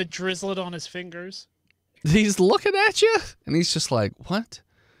 and I'm going to drizzle it on his fingers. He's looking at you and he's just like, what?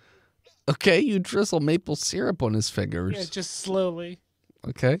 Okay, you drizzle maple syrup on his fingers. Yeah, just slowly.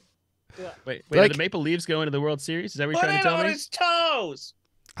 Okay. Wait, Like- are the Maple Leafs going to the World Series? Is that what you're Put trying it to tell on me? his toes.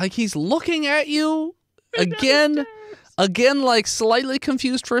 Like he's looking at you again, like slightly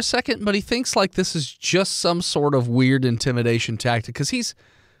confused for a second, but he thinks like this is just some sort of weird intimidation tactic because he's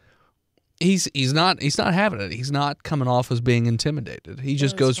not having it. He's not coming off as being intimidated. He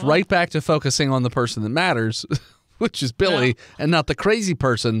just that's goes fine. right back to focusing on the person that matters, which is Billy, and not the crazy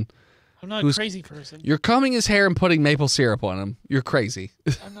person I'm not a Who's- crazy person. You're combing his hair and putting maple syrup on him. You're crazy.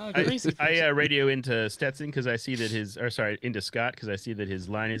 I'm not a crazy person. I radio into Stetson because I see that into Scott because I see that his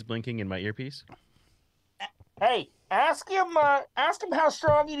line is blinking in my earpiece. Hey, ask him how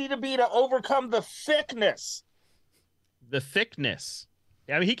strong you need to be to overcome the thickness. The thickness.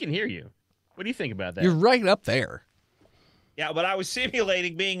 I mean, he can hear you. What do you think about that? You're right up there. Yeah, but I was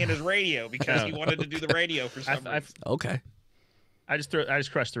simulating being in his radio because he wanted to do the radio for some reason. Okay. I just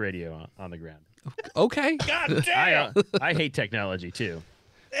crushed the radio on the ground. Okay. God damn! I hate technology too.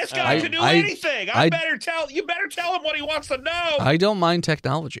 This guy can do anything. You better tell him what he wants to know. I don't mind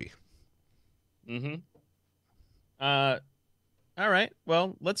technology. Mm-hmm. All right.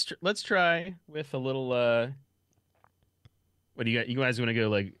 Well, let's try with a little. What do you got? You guys want to go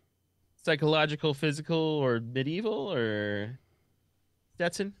like psychological, physical, or medieval, or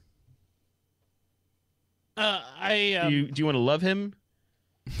Stetson? I Do you want to love him?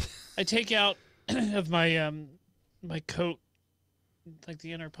 I take out of my my coat, like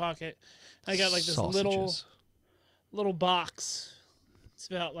the inner pocket. I got like this Sausages. little box. It's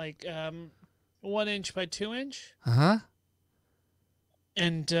about like 1 inch by 2 inch, Uh-huh.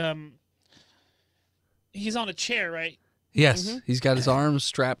 and he's on a chair, right? Yes. He's got his arms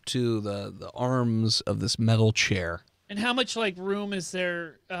strapped to the arms of this metal chair. And how much like room is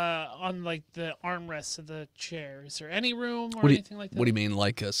there on like the armrests of the chair? Is there any room or anything like that? What do you mean,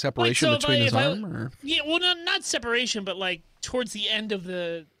 like a separation so if between his if arm? Or? Yeah, well, not separation, but like towards the end of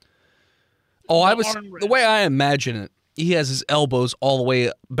the. Oh, the the armrest. way I imagine it, he has his elbows all the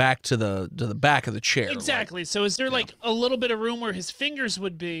way back to the back of the chair. Exactly. So is there like a little bit of room where his fingers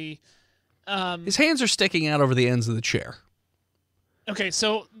would be? His hands are sticking out over the ends of the chair. Okay,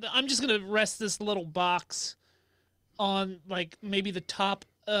 so I'm just gonna rest this little box on like maybe the top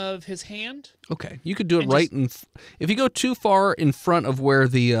of his hand. Okay, you could do it And right in. If you go too far in front of where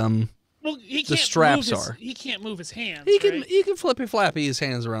the Well, he The can't straps move his, are. He can't move his hands. he can right? he can flippy flappy his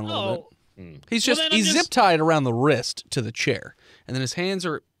hands around a little bit. Oh, He's Well, just then I'm he's just- zip tied around the wrist to the chair, and then his hands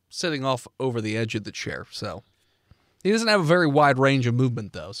are sitting off over the edge of the chair. So he doesn't have a very wide range of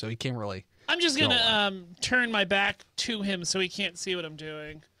movement though, so he can't really. I'm just gonna turn my back to him so he can't see what I'm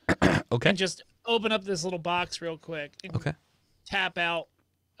doing, Okay. and just open up this little box real quick. And Okay. Tap out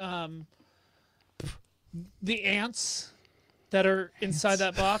the ants that are inside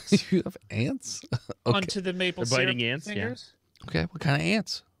that box You have ants? Okay. onto the maple They're biting syrup ants, yeah. fingers. Okay. What kind of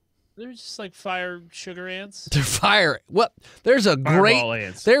ants? They're just like fire sugar ants. They're fire. What? There's a Fireball great.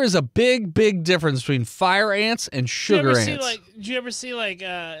 ants. There is a big difference between fire ants and sugar ants. Did you ever see like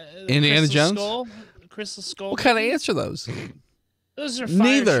Indiana Crystal Jones? Skull? Crystal Skull. What kind of cookies? ants are those? Those are fire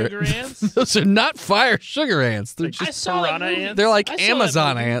Neither. sugar ants. Those are not fire sugar ants. They're Like just. I saw that piranha movie. ants? They're like I saw that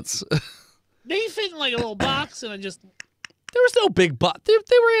Amazon movie. ants. They fit in like a little box, and I just. There was no big butt. They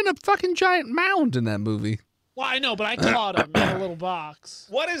were in a fucking giant mound in that movie. Well, I know, but I caught them in a little box.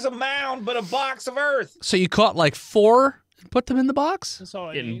 What is a mound but a box of earth? So you caught like 4 and put them in the box? That's all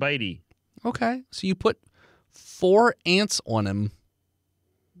I Getting need. bitey. Okay. So you put 4 ants on him.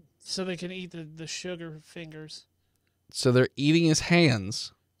 So they can eat the sugar fingers. So they're eating his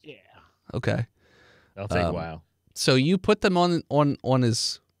hands. Yeah. Okay. That'll take a while. So you put them on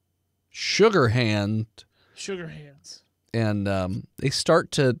his sugar hand, Sugar hands. and they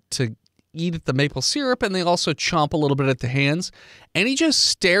start to eat at the maple syrup, and they also chomp a little bit at the hands. And he just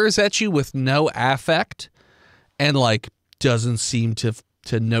stares at you with no affect, and like doesn't seem to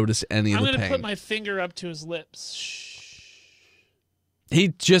notice any I'm of the gonna pain. put my finger up to his lips. Shh.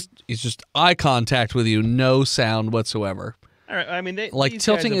 He's just eye contact with you, no sound whatsoever. All right. I mean, Like these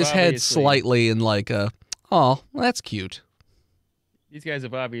tilting guys his have head obviously- slightly and like oh, that's cute. These guys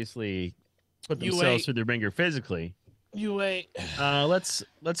have obviously put You themselves wait. through their ringer physically. You wait. Let's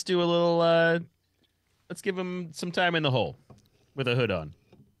do a little. Let's give them some time in the hole with a hood on.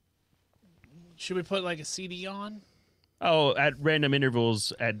 Should we put like a CD on? Oh, at random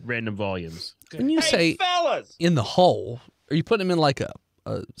intervals, at random volumes. When you Hey, say fellas! in the hole, are you putting him in like a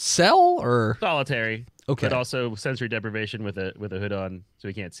cell or Solitary, okay? but also sensory deprivation with a hood on, so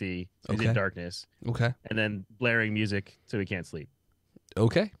he can't see. He's Okay. in darkness, Okay. and then blaring music, so he can't sleep.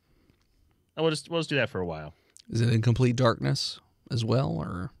 Okay. And we'll just do that for a while. Is it in complete darkness as well,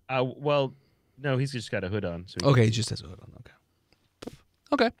 or Well, no, he's just got a hood on. So he okay, can't he just has a hood on. Okay.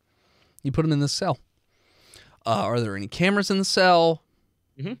 Okay. You put him in the cell. Are there any cameras in the cell?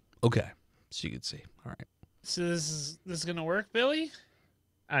 Mhm. Okay, so you can see. All right. So this is gonna work, Billy?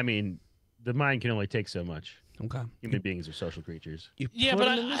 I mean, the mind can only take so much. Okay. Human beings are social creatures. You Yeah, put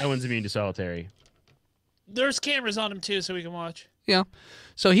but him in No one's immune to solitary. There's cameras on him too, so we can watch. Yeah.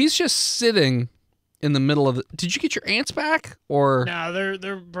 So he's just sitting in the middle of the... Did you get your ants back? Or... No,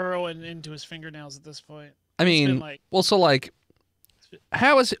 they're burrowing into his fingernails at this point. I mean, been like- well, so like,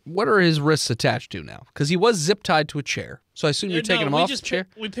 how is it, what are his wrists attached to now? Because he was zip tied to a chair. So I assume you're taking him off the chair?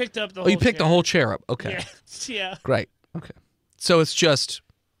 We picked up the Oh, whole you picked the chair. whole chair up. Okay. Yeah. Yeah. Great. Okay. So it's just,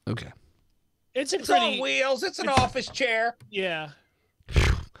 okay. It's a It's on pretty... wheels. It's an office chair. Yeah.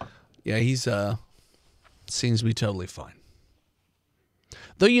 Yeah, he's, seems to be totally fine.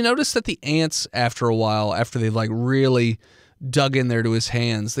 Though you notice that the ants, after a while, after they like really dug in there to his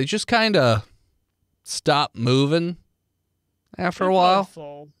hands, they just kind of stop moving after a while.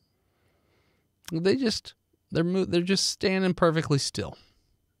 Full. They're just standing perfectly still.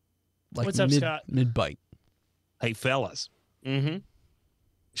 Like What's up, Scott? Mid-bite. Hey, fellas. Mm-hmm.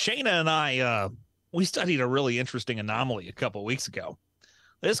 Shayna and I, we studied a really interesting anomaly a couple weeks ago.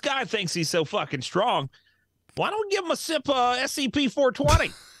 This guy thinks he's so fucking strong. Why don't we give him a sip of SCP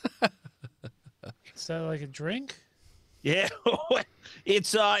 420? Is that like a drink? Yeah,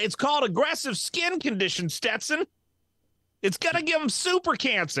 it's called aggressive skin condition, Stetson. It's gonna give him super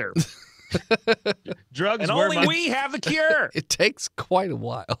cancer, Drugs and were only my... we have the cure. It takes quite a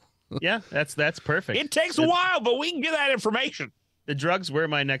while. Yeah, that's perfect. It takes a while, but we can get that information. The drugs were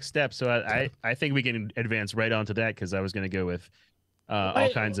my next step, so I think we can advance right onto that because I was going to go with all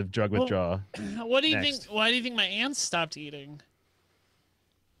Wait, kinds of drug well, withdrawal. What do you Next. think? Why do you think my ants stopped eating?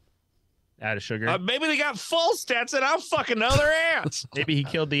 Out of sugar. Maybe they got full, Stetson. I don't fucking know they're ants. Maybe he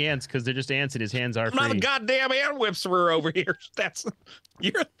killed the ants because they're just ants and his hands are I'm not a free. goddamn ant whisperer over here, Stetson.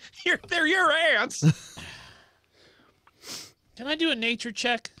 They're your ants. Can I do a nature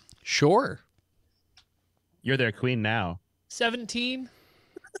check? Sure. You're their queen now. 17.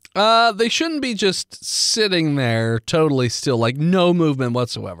 They shouldn't be just sitting there totally still, like no movement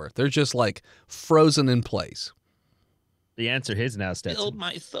whatsoever. They're just like frozen in place. The ants are his now, Stetson. Build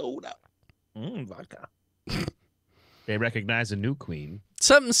my soda. Vodka. They recognize a new queen.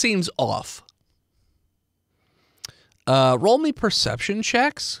 Something seems off. Roll me perception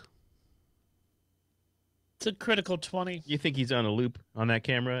checks. It's a critical 20. You think he's on a loop on that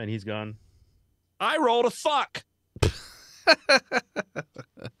camera and he's gone? I rolled a fuck.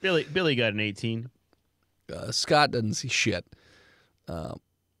 Billy got an 18. Scott doesn't see shit.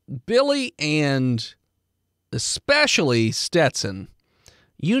 Billy and especially Stetson,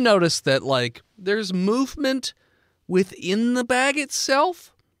 you notice that like there's movement within the bag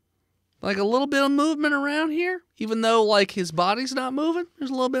itself. Like a little bit of movement around here, even though like his body's not moving. There's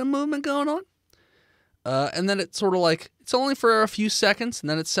a little bit of movement going on. And then it's sort of like, it's only for a few seconds and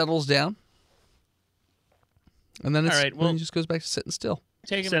then it settles down. And then, All right, well, then he just goes back to sitting still.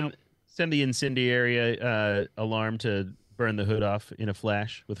 Take him out. Send the incendiary alarm to burn the hood off in a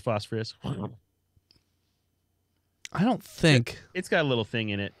flash with phosphorus. I don't think It's got a little thing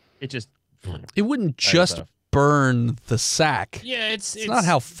in it. It just it wouldn't fires just off. burn the sack. Yeah, it's not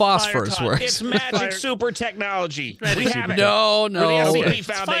how phosphorus fire works. It's magic Fire- super technology. Magic We super have it. No, We're the no. SCP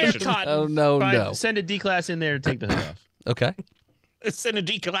Foundation. Fire Oh, no, Fine, no. Send a D class in there to take the hood off. Okay. Let's send a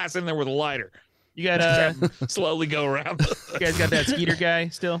D class in there with a lighter. You got Slowly go around. you guys got that Skeeter guy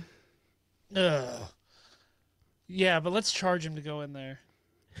still? Ugh. Yeah, but let's charge him to go in there.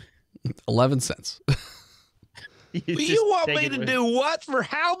 11 cents. You want me to do what for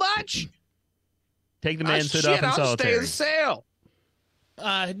how much? Take the man's hood Shit, off in I'll stay solitary. in the cell.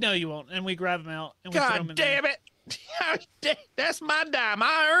 No, you won't. And we grab him out and we throw him God in damn it. That's my dime.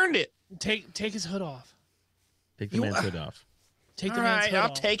 I earned it. there. Take his hood off. Take the You- man's hood off. Take All the man's right, hood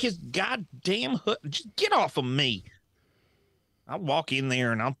I'll off. take his goddamn hood. Just get off of me. I'll walk in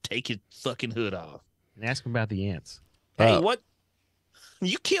there and I'll take his fucking hood off. And ask him about the ants. Hey, what?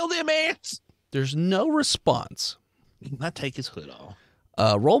 You kill them ants? There's no response. I take his hood off.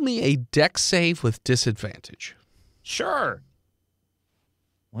 Roll me a deck save with disadvantage. Sure.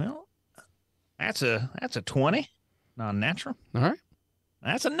 Well, that's a 20, non-natural. All right.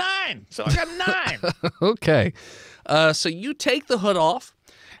 That's a 9. So I got a 9. Okay. So you take the hood off,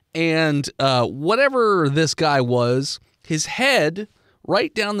 and whatever this guy was, his head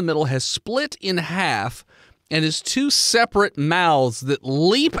right down the middle has split in half, and his two separate mouths that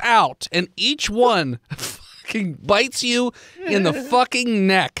leap out, and each one fucking bites you in the fucking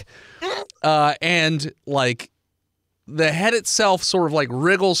neck. And like the head itself sort of like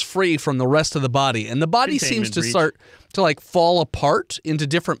wriggles free from the rest of the body, and the body seems Containment to breach. start to like fall apart into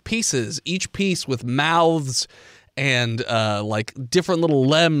different pieces, each piece with mouths and like different little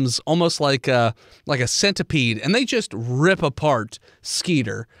limbs, almost like a centipede, and they just rip apart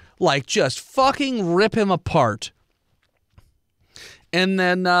Skeeter, like just fucking rip him apart. And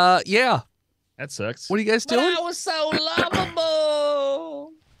then yeah, That sucks. what are you guys But doing? I was so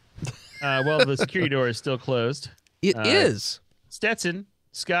lovable. Well, the security door is still closed. It is. Stetson,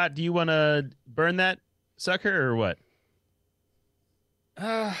 Scott, do you want to burn that sucker or what?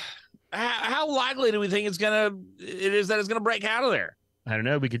 How likely do we think it is that it's gonna break out of there? I don't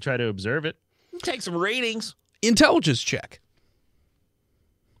know. We could try to observe it. Take some ratings. Intelligence check.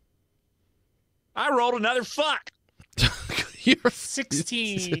 I rolled another fuck. You're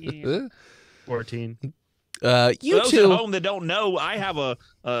 16. 14. You For those two. at home that don't know, I have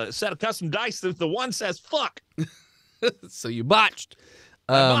a set of custom dice that the one says fuck. So you botched.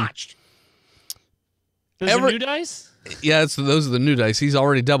 I botched. Those are new dice? Yeah, those are the new dice. He's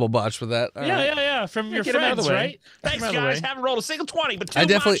already double botched with that. All right. Yeah. From your get 'em out of friends, the way. right? Thanks, By the guys. way. Haven't rolled a single 20, but two I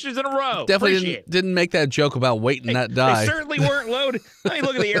definitely- botches in a row. Definitely Appreciate didn't make that joke about weighting it. that die. They certainly weren't loaded. I mean,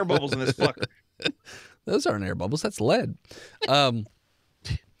 look at the air bubbles in this fucker. Those aren't air bubbles. That's lead.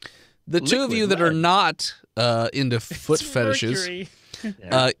 The two of you that are not into foot It's fetishes,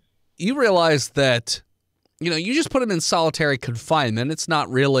 Mercury. you realize that, you just put him in solitary confinement. It's not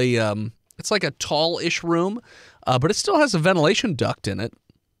really, it's like a tall-ish room, but it still has a ventilation duct in it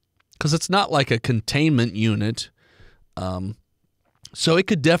because it's not like a containment unit. So it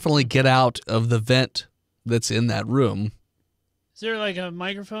could definitely get out of the vent that's in that room. Is there like a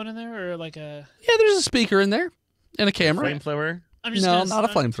microphone in there or like a... Yeah, there's a speaker in there and a camera. Flamethrower. I'm just No, gonna, not a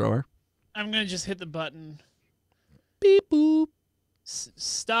flamethrower. I'm going to just hit the button. Beep boop.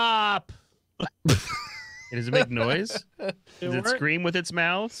 Stop. Does it make noise? Did Does it work? scream with its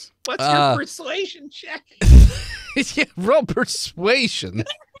mouth? What's your persuasion check? Yeah, roll persuasion.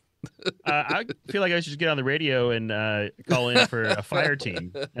 I feel like I should just get on the radio and call in for a fire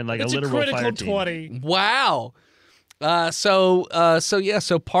team and like It's a a literal critical fire team. 20. Wow. So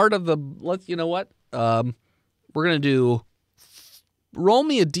part of the you know what? We're gonna do. Roll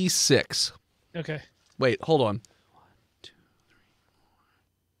me a d6. Okay. Wait, hold on. 1, 2, 3, 4.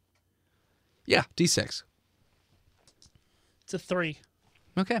 Yeah, d6. It's a 3.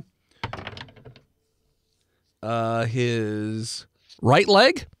 Okay. His right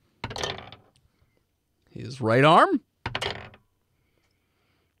leg, his right arm,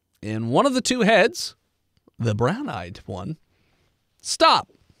 and one of the two heads, the brown-eyed one, stop.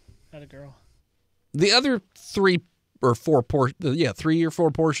 Had a girl. The other 3 or 4 3 or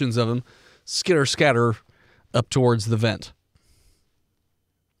 4 portions of him scatter up towards the vent.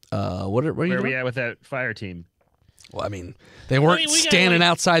 What are you Where are we doing? at with that fire team? Well, I mean, they weren't we got, standing like-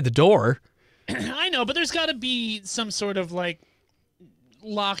 outside the door. I know, but there's got to be some sort of like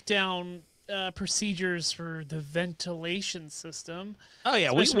lockdown procedures for the ventilation system. Oh,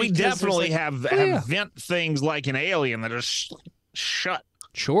 yeah. Especially We because there's, definitely like- have yeah. vent things like an alien that are shut.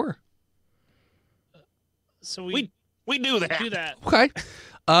 Sure. So we do that. do that. Okay.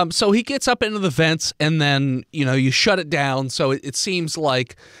 So he gets up into the vents, and then you shut it down. So it seems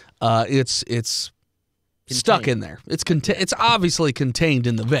like it's stuck in there. It's obviously contained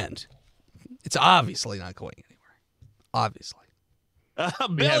in the vent. It's obviously not going anywhere. Obviously.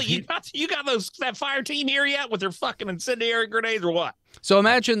 Billy, you got that fire team here yet with their fucking incendiary grenades or what? So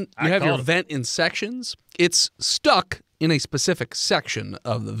imagine I you have your called it. vent in sections. It's stuck in a specific section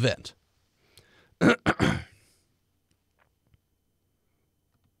of the vent.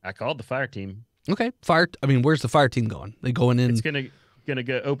 I called the fire team. Okay. Where's the fire team going? They going in? It's gonna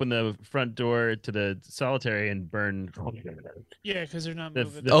go open the front door to the solitary and burn. Yeah, because they're not The-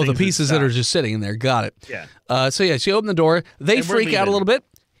 moving. the- the things pieces that stop. are just sitting in there. Got it. Yeah. So you open the door. They And we're freak out a leaving. little bit.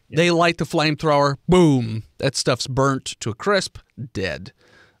 Yeah. They light the flamethrower. Boom. That stuff's burnt to a crisp. Dead.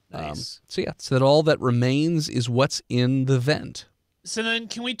 Nice. So that all that remains is what's in the vent. So then,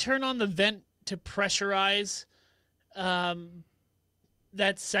 can we turn on the vent to pressurize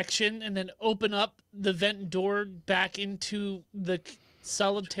that section, and then open up the vent door back into the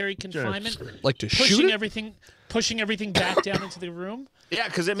solitary confinement, Like to shoot pushing it? pushing everything back down into the room, Yeah,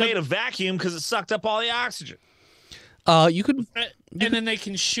 because it made a vacuum because it sucked up all the oxygen. You could and then they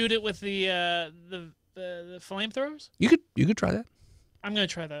can shoot it with the flamethrowers. you could try that. I'm gonna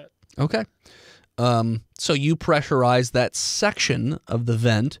try that. Okay. So you pressurize that section of the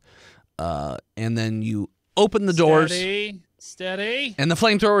vent, and then you open the doors, Steady. and the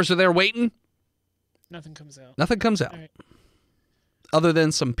flamethrowers are there waiting. Nothing comes out. Nothing comes out, All right. other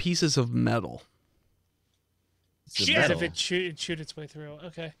than some pieces of metal. Shit. As if it shoot its way through.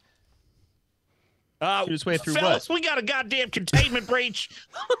 Okay. Shoot its way through Fellas, we got a goddamn containment breach.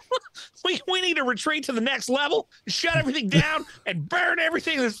 we need to retreat to the next level, shut everything down, and burn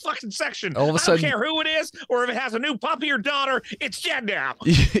everything in this fucking section. All of a I sudden- don't care who it is, or if it has a new puppy or daughter, it's dead now.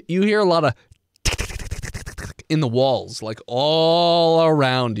 You hear a lot of in the walls, like all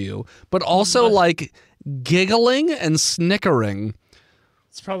around you, but also like giggling and snickering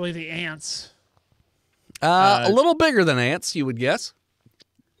It's probably the ants. A little bigger than ants, you would guess.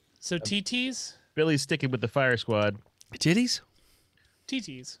 So TTs? Billy's sticking with the fire squad. Titties?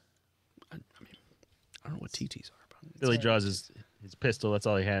 TTs. I don't know what TTs are. Billy draws his pistol. That's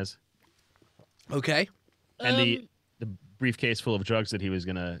all he has. Okay. And the briefcase full of drugs that he was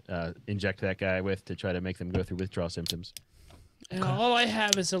going to inject that guy with to try to make them go through withdrawal symptoms. And all I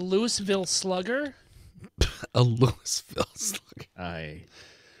have is a Louisville Slugger. A Louisville Slugger. I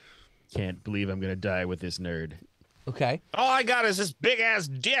can't believe I'm going to die with this nerd. Okay. All I got is this big ass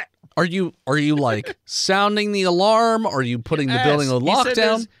dick. Are you like sounding the alarm? Or are you putting the building on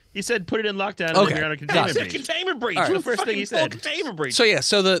lockdown? He said put it in lockdown and Okay, then you're on a I containment said breach. containment breach. All right. What The first thing he said. Containment breach. So yeah,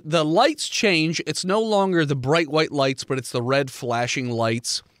 so the lights change. It's no longer the bright white lights, but it's the red flashing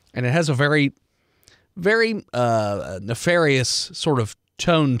lights, and it has a very, very nefarious sort of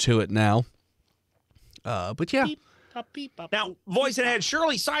tone to it now. But yeah, Beep, pop, beep, pop, Now, boop, voice beep, and head, pop.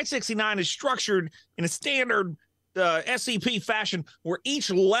 surely Site 69 is structured in a standard SCP fashion where each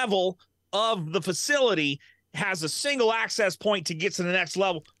level of the facility has a single access point to get to the next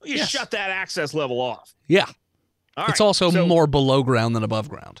level. You Yes. shut that access level off. yeah. All It's right, also so- more below ground than above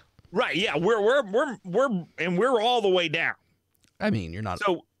ground. right. Yeah, we're all the way down. I mean, you're not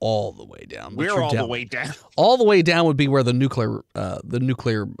So all the way down. But we're you're all down. the way down. All the way down would be where the nuclear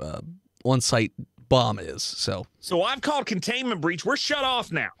on-site bomb is. So So I've called containment breach. We're shut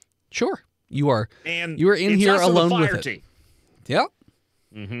off now. sure, you are And You are in it's here us and the alone with fire it. team. Yep.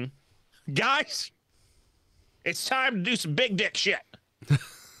 Mm-hmm. Guys, it's time to do some big dick shit.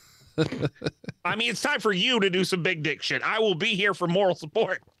 I mean, it's time for you to do some big dick shit. I will be here for moral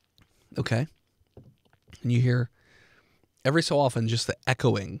support. Okay. And you hear every so often just the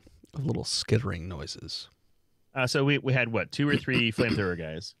echoing of little skittering noises. So we had, what, 2 or 3 flamethrower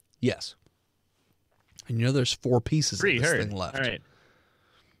guys? Yes. And you know there's 4 pieces 3, of this heard. thing left. All right.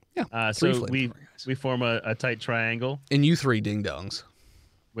 Yeah. So 3 we flamethrower guys. we form a tight triangle And you 3 ding-dongs.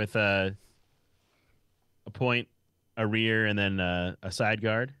 with a point, a rear, and then a side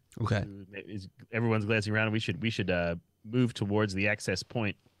guard. Okay. Everyone's glancing around. We should move towards the access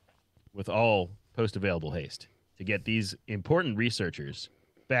point with all post-available haste to get these important researchers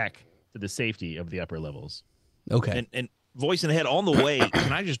back to the safety of the upper levels. Okay. And voice and head on the way,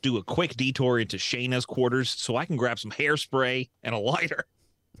 can I just do a quick detour into Shayna's quarters so I can grab some hairspray and a lighter?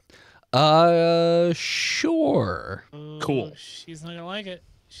 Sure. Cool. She's not gonna like it.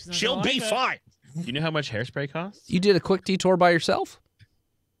 She's not She'll gonna be like fine. Do you know how much hairspray costs? You did a quick detour by yourself?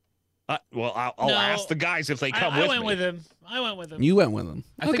 Well, I'll No, ask the guys if they come I with went me. with him. I went with him. You went with them.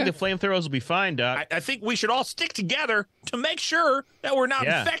 I think the flamethrowers will be fine, Doc. I think we should all stick together to make sure that we're not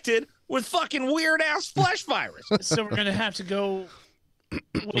Yeah. infected with fucking weird ass flesh virus. So we're gonna have to go. So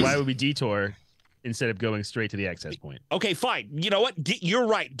why would we detour instead of going straight to the access point? Okay, fine. You know what? You're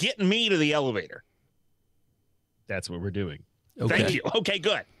right. Get me to the elevator. That's what we're doing. Okay. Thank you. Okay,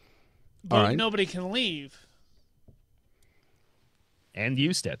 good. But All right. nobody can leave. And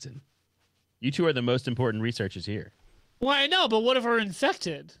you, Stetson. You 2 are the most important researchers here. Why I know, but what if we're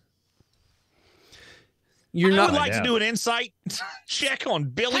infected? You're I not would like to out. do an insight check on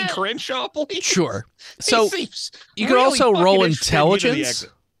Billy Crenshaw, please. sure. He So seems you could really also fucking roll interested in getting to the intelligence. exit.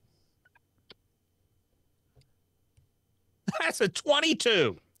 That's a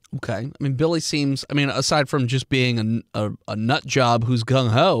 22. Okay. I mean, Billy seems, aside from just being a nut job who's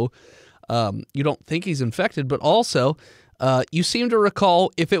gung-ho, you don't think he's infected, but also you seem to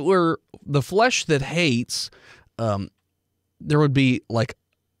recall if it were the flesh that hates, there would be like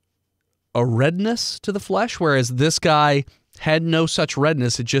a redness to the flesh, whereas this guy had no such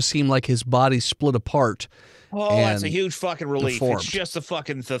redness. It just seemed like his body split apart. Oh, that's a And huge fucking relief. deformed. It's just the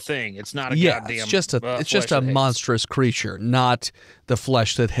fucking the thing. It's not a Yeah, goddamn. it's just a flesh that hates. monstrous creature, not the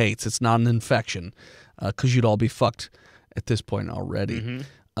flesh that hates. It's not an infection, because you'd all be fucked at this point already.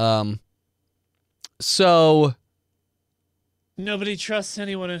 So Nobody trusts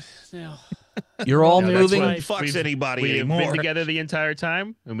anyone now. you're all No, that's moving. why- Fucks anybody We've anymore. been together the entire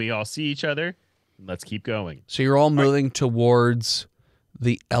time, and we all see each other. Let's keep going. So you're all moving towards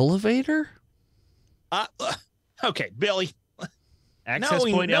the elevator. Okay, Billy. Access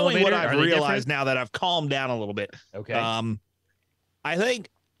knowing point knowing elevator. what Are I've they realized different? now that I've calmed down a little bit. Okay. I think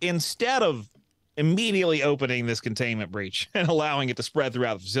instead of immediately opening this containment breach and allowing it to spread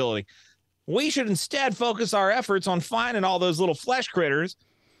throughout the facility, we should instead focus our efforts on finding all those little flesh critters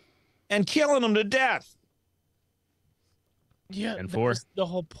and killing them to death. Yeah, And that 4. was the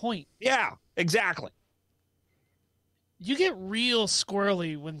whole point. Yeah, exactly. You get real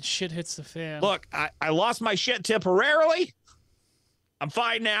squirrely when shit hits the fan. Look, I lost my shit temporarily. I'm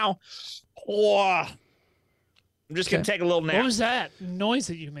fine now. Oh, I'm just gonna take a little nap. What was that noise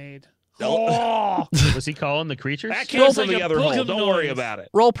that you made? Oh. Was he calling the creatures? That came from like the a other book hole. of Don't worry noise. about it.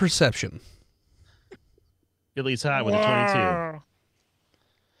 Roll perception. Billy's hot with a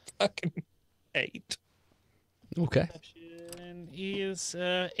 22. Fucking 8. Okay. Perception is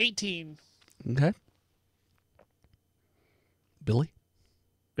 18. Okay. Billy?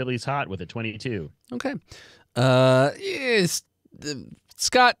 Billy's hot with a 22. Okay.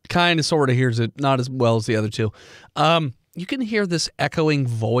 Scott kind of sort of hears it, not as well as the other two. You can hear this echoing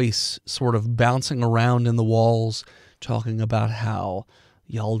voice sort of bouncing around in the walls, talking about how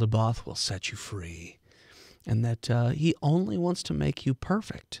Yaldabaoth will set you free, and that he only wants to make you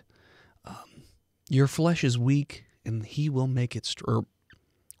perfect. Your flesh is weak, and he will make it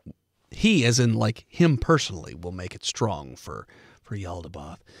he, as in like him personally, will make it strong for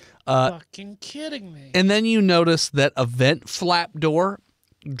Yaldabaoth. Fucking kidding me. And then you notice that a vent flap door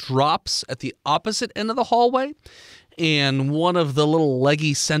drops at the opposite end of the hallway, and one of the little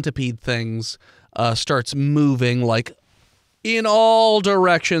leggy centipede things starts moving like in all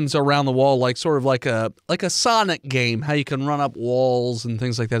directions around the wall, like sort of like a Sonic game, how you can run up walls and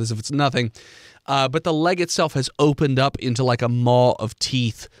things like that as if it's nothing. But the leg itself has opened up into like a maw of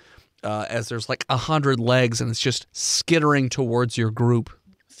teeth, as there's like 100 legs, and it's just skittering towards your group.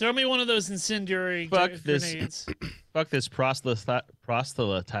 Throw me one of those incendiary grenades. Fuck this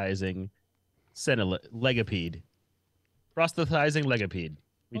proselytizing legipede. Proselytizing legipede.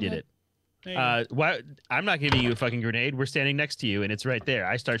 We did it. Why? I'm not giving you a fucking grenade. We're standing next to you, and it's right there.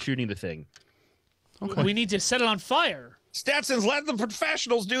 I start shooting the thing. Okay. We need to set it on fire. Stetson's let the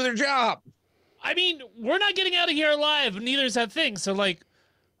professionals do their job. I mean, we're not getting out of here alive, neither is that thing. So, like,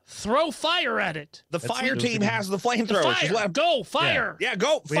 throw fire at it. The fire team has the flamethrowers. Just let 'em- Go, fire. Yeah,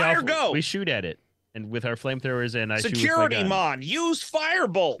 go. Fire, go. We shoot at it, and with our flamethrowers, and I shoot with my Security gun. mon, use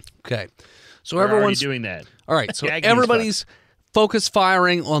firebolt. Okay. So We're already everyone's doing that. all right. So Gagging as everybody's focus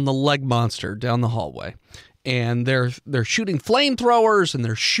firing on the leg monster down the hallway, and they're shooting flamethrowers and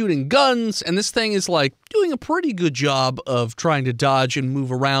they're shooting guns, and this thing is like doing a pretty good job of trying to dodge and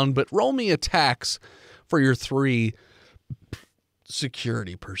move around. But roll me attacks for your 3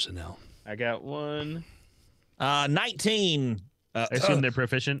 security personnel. I got one. 19. I assume they're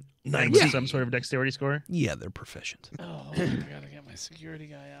proficient. Like Yeah. some sort of dexterity score. Yeah, they're proficient. Oh, I gotta get my security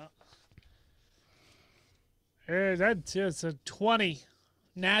guy out. Hey, that's just a 20.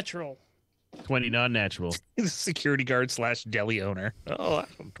 Natural. 20 non-natural. Security guard / deli owner. Oh,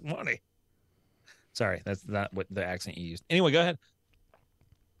 that's 20. Sorry, that's not what the accent you used. Anyway, go ahead.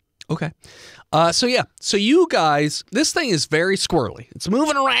 Okay. So you guys, this thing is very squirrely. It's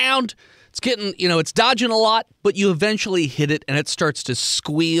moving around. It's getting, it's dodging a lot, but you eventually hit it and it starts to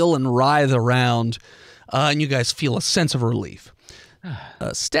squeal and writhe around. And you guys feel a sense of relief.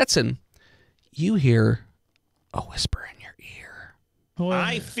 Stetson, you hear a whisper in your ear.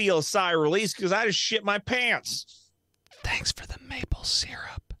 I feel a sigh of release because I just shit my pants. Thanks for the maple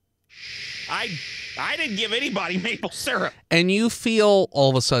syrup. I didn't give anybody maple syrup. And you feel all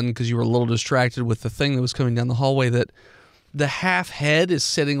of a sudden, because you were a little distracted with the thing that was coming down the hallway, that the half head is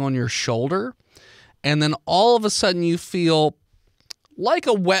sitting on your shoulder. And then all of a sudden you feel like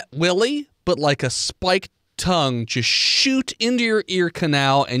a wet willy, but like a spiked tongue just shoot into your ear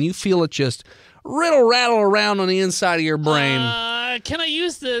canal, and you feel it just rattle around on the inside of your brain. Can I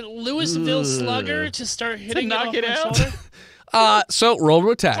use the Louisville Slugger to start hitting knock it it off out? my shoulder? So roll to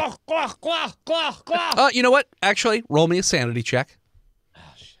attack. Quack, quack, quack, quack. You know what? Actually, roll me a sanity check.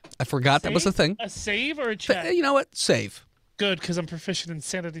 I forgot that was a thing. A save or a check? You know what? Save. Good, because I'm proficient in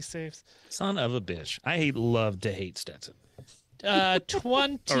sanity saves. Son of a bitch. I love to hate Stetson.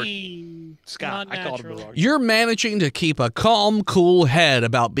 20. Scott, I called him the non-natural. wrong. You're managing to keep a calm, cool head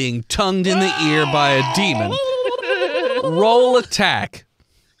about being tongued in the ear by a demon. Roll attack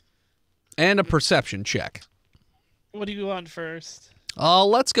and a perception check. What do you want first?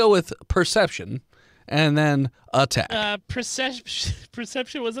 Let's go with perception and then attack.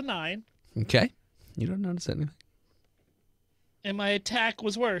 Perception was a 9, Okay. You don't notice anything. and my attack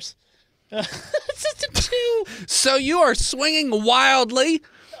was worse. It's just a 2. So you are swinging wildly.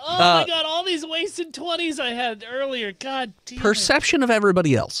 Oh my god, all these wasted 20s I had earlier. God damn it. Perception of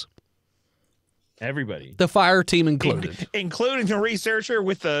everybody else, Everybody. the fire team included. Including the researcher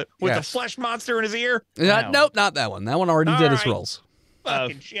with the Yes. flesh monster in his ear. Nope, not that one. That one already All did his right. rolls.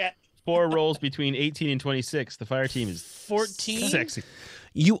 Fucking shit. 4 rolls between 18 and 26. The fire team is 14. sexy.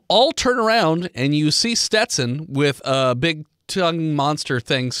 You all turn around and you see Stetson with a big tongue monster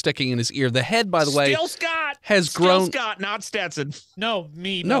thing sticking in his ear. The head, by the way, Still Scott. has Still grown. Scott, not Stetson. No,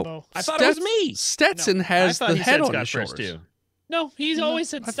 me, No, Bobo. I thought it was me. Stetson I has thought the he head said on Scott his first, shoulders. too. No, he's always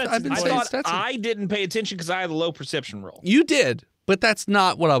said I've Stetson. been I saying thought Stetson. I didn't pay attention because I had a low perception roll. You did, but that's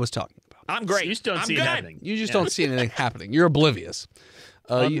not what I was talking about. I'm great. You just don't I'm see good. it happening. You just don't see anything happening. You're oblivious.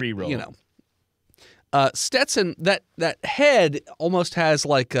 Unreroll. You know. Stetson, that head almost has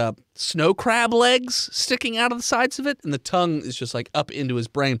like snow crab legs sticking out of the sides of it, and the tongue is just like up into his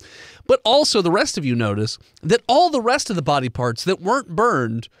brain. But also, the rest of you notice that all the rest of the body parts that weren't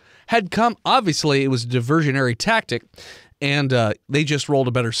burned had come. Obviously, it was a diversionary tactic, and they just rolled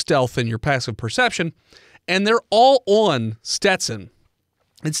a better stealth than your passive perception, and they're all on Stetson.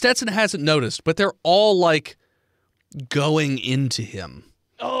 And Stetson hasn't noticed, but they're all like going into him.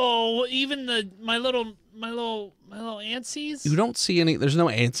 Oh, even my little antsies. You don't see any. There's no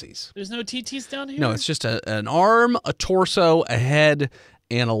antsies. There's no TTs down here. No, it's just an arm, a torso, a head,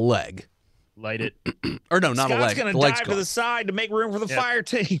 and a leg. Light it. Or no, not a Scott's leg. gonna The leg's dive to gone. the side to make room for the Yep. fire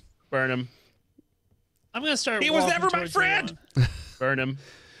team. Burn him. I'm gonna start. He was walking never my towards friend. everyone. Burn him.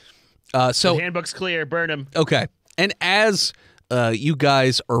 So The handbook's clear. Burn him. okay, and as you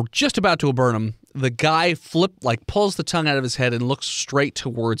guys are just about to burn him, the guy pulls the tongue out of his head and looks straight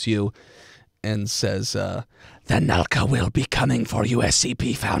towards you, and says, "The Nulka will be coming for you,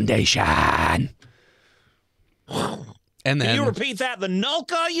 SCP Foundation." And Can you then repeat that? The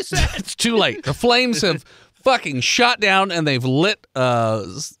Nulka, you said? it's too late. The flames have fucking shot down, and they've lit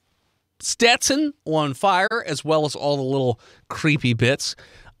Stetson on fire, as well as all the little creepy bits.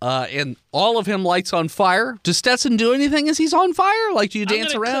 And all of him lights on fire. Does Stetson do anything as he's on fire? Like, do you I'm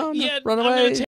dance gonna around, yeah, run I'm gonna away?